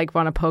help but like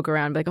want to poke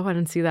around. Like, oh, I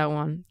didn't see that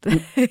one.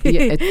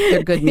 Yeah,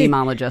 they're good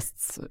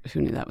memologists. Who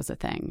knew that was a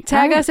thing?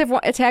 Tag us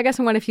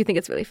in one if you think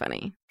it's really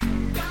funny.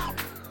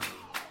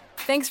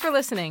 Thanks for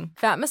listening.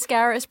 Fat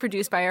Mascara is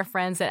produced by our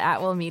friends at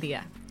Atwell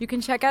Media. You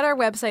can check out our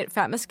website,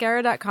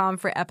 fatmascara.com,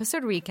 for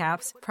episode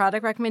recaps,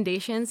 product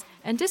recommendations,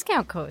 and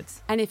discount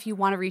codes. And if you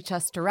want to reach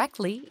us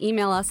directly,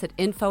 email us at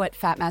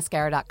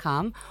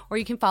info@fatmascara.com, or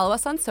you can follow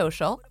us on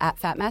social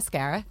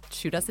 @fatmascara,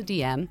 shoot us a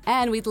DM,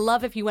 and we'd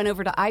love if you went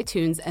over to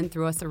iTunes and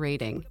threw us a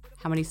rating.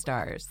 How many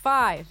stars?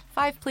 5.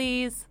 5,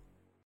 please.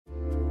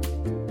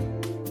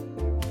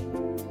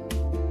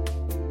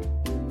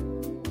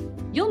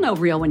 You'll know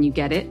real when you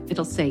get it.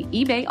 It'll say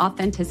eBay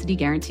Authenticity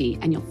Guarantee,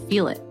 and you'll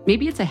feel it.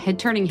 Maybe it's a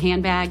head-turning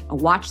handbag, a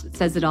watch that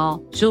says it all,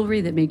 jewelry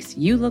that makes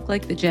you look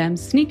like the gem,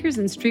 sneakers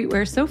and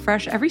streetwear so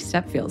fresh every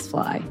step feels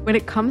fly. When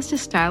it comes to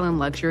style and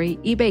luxury,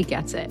 eBay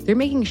gets it. They're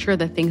making sure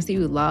the things that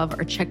you love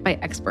are checked by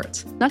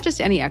experts. Not just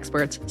any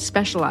experts,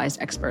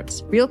 specialized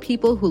experts. Real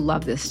people who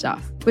love this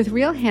stuff. With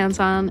real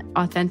hands-on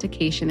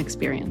authentication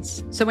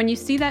experience. So when you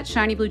see that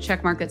shiny blue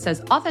checkmark that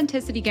says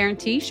Authenticity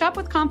Guarantee, shop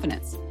with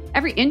confidence.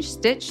 Every inch,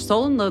 stitch,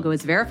 sole, and logo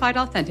is verified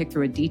authentic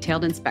through a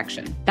detailed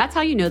inspection. That's how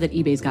you know that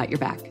eBay's got your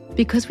back.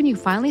 Because when you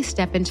finally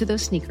step into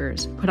those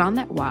sneakers, put on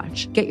that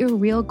watch, get your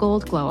real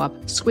gold glow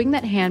up, swing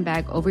that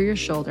handbag over your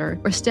shoulder,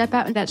 or step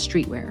out in that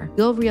streetwear,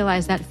 you'll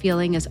realize that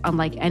feeling is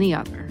unlike any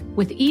other.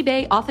 With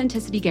eBay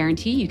Authenticity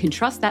Guarantee, you can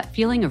trust that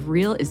feeling of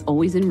real is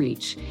always in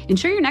reach.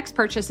 Ensure your next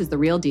purchase is the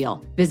real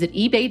deal. Visit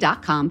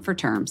ebay.com for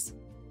terms.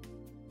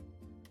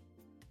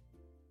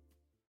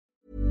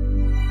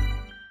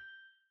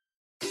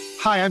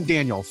 Hi, I'm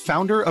Daniel,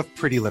 founder of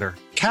Pretty Litter.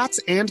 Cats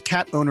and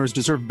cat owners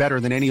deserve better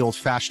than any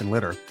old-fashioned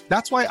litter.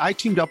 That's why I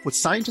teamed up with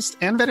scientists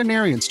and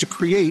veterinarians to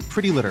create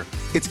Pretty Litter.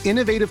 Its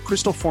innovative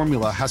crystal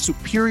formula has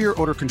superior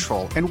odor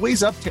control and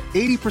weighs up to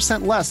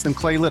 80% less than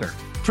clay litter.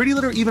 Pretty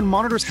Litter even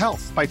monitors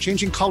health by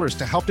changing colors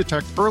to help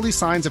detect early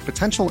signs of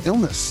potential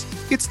illness.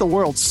 It's the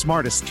world's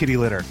smartest kitty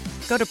litter.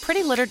 Go to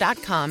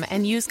prettylitter.com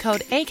and use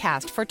code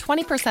ACAST for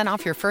 20%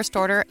 off your first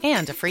order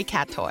and a free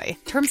cat toy.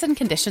 Terms and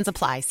conditions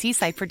apply. See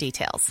site for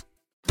details.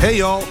 Hey,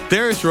 y'all,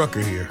 Darius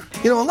Rucker here.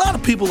 You know, a lot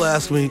of people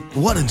ask me,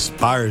 what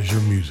inspires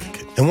your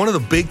music? And one of the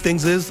big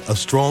things is a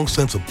strong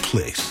sense of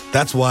place.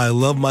 That's why I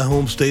love my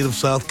home state of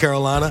South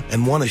Carolina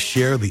and want to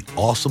share the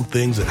awesome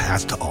things it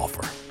has to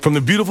offer. From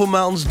the beautiful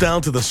mountains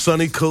down to the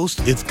sunny coast,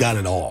 it's got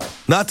it all.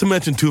 Not to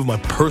mention two of my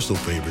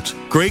personal favorites,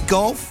 great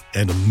golf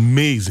and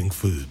amazing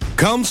food.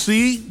 Come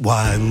see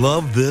why I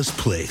love this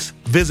place.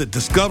 Visit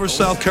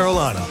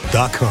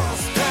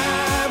discoversouthcarolina.com.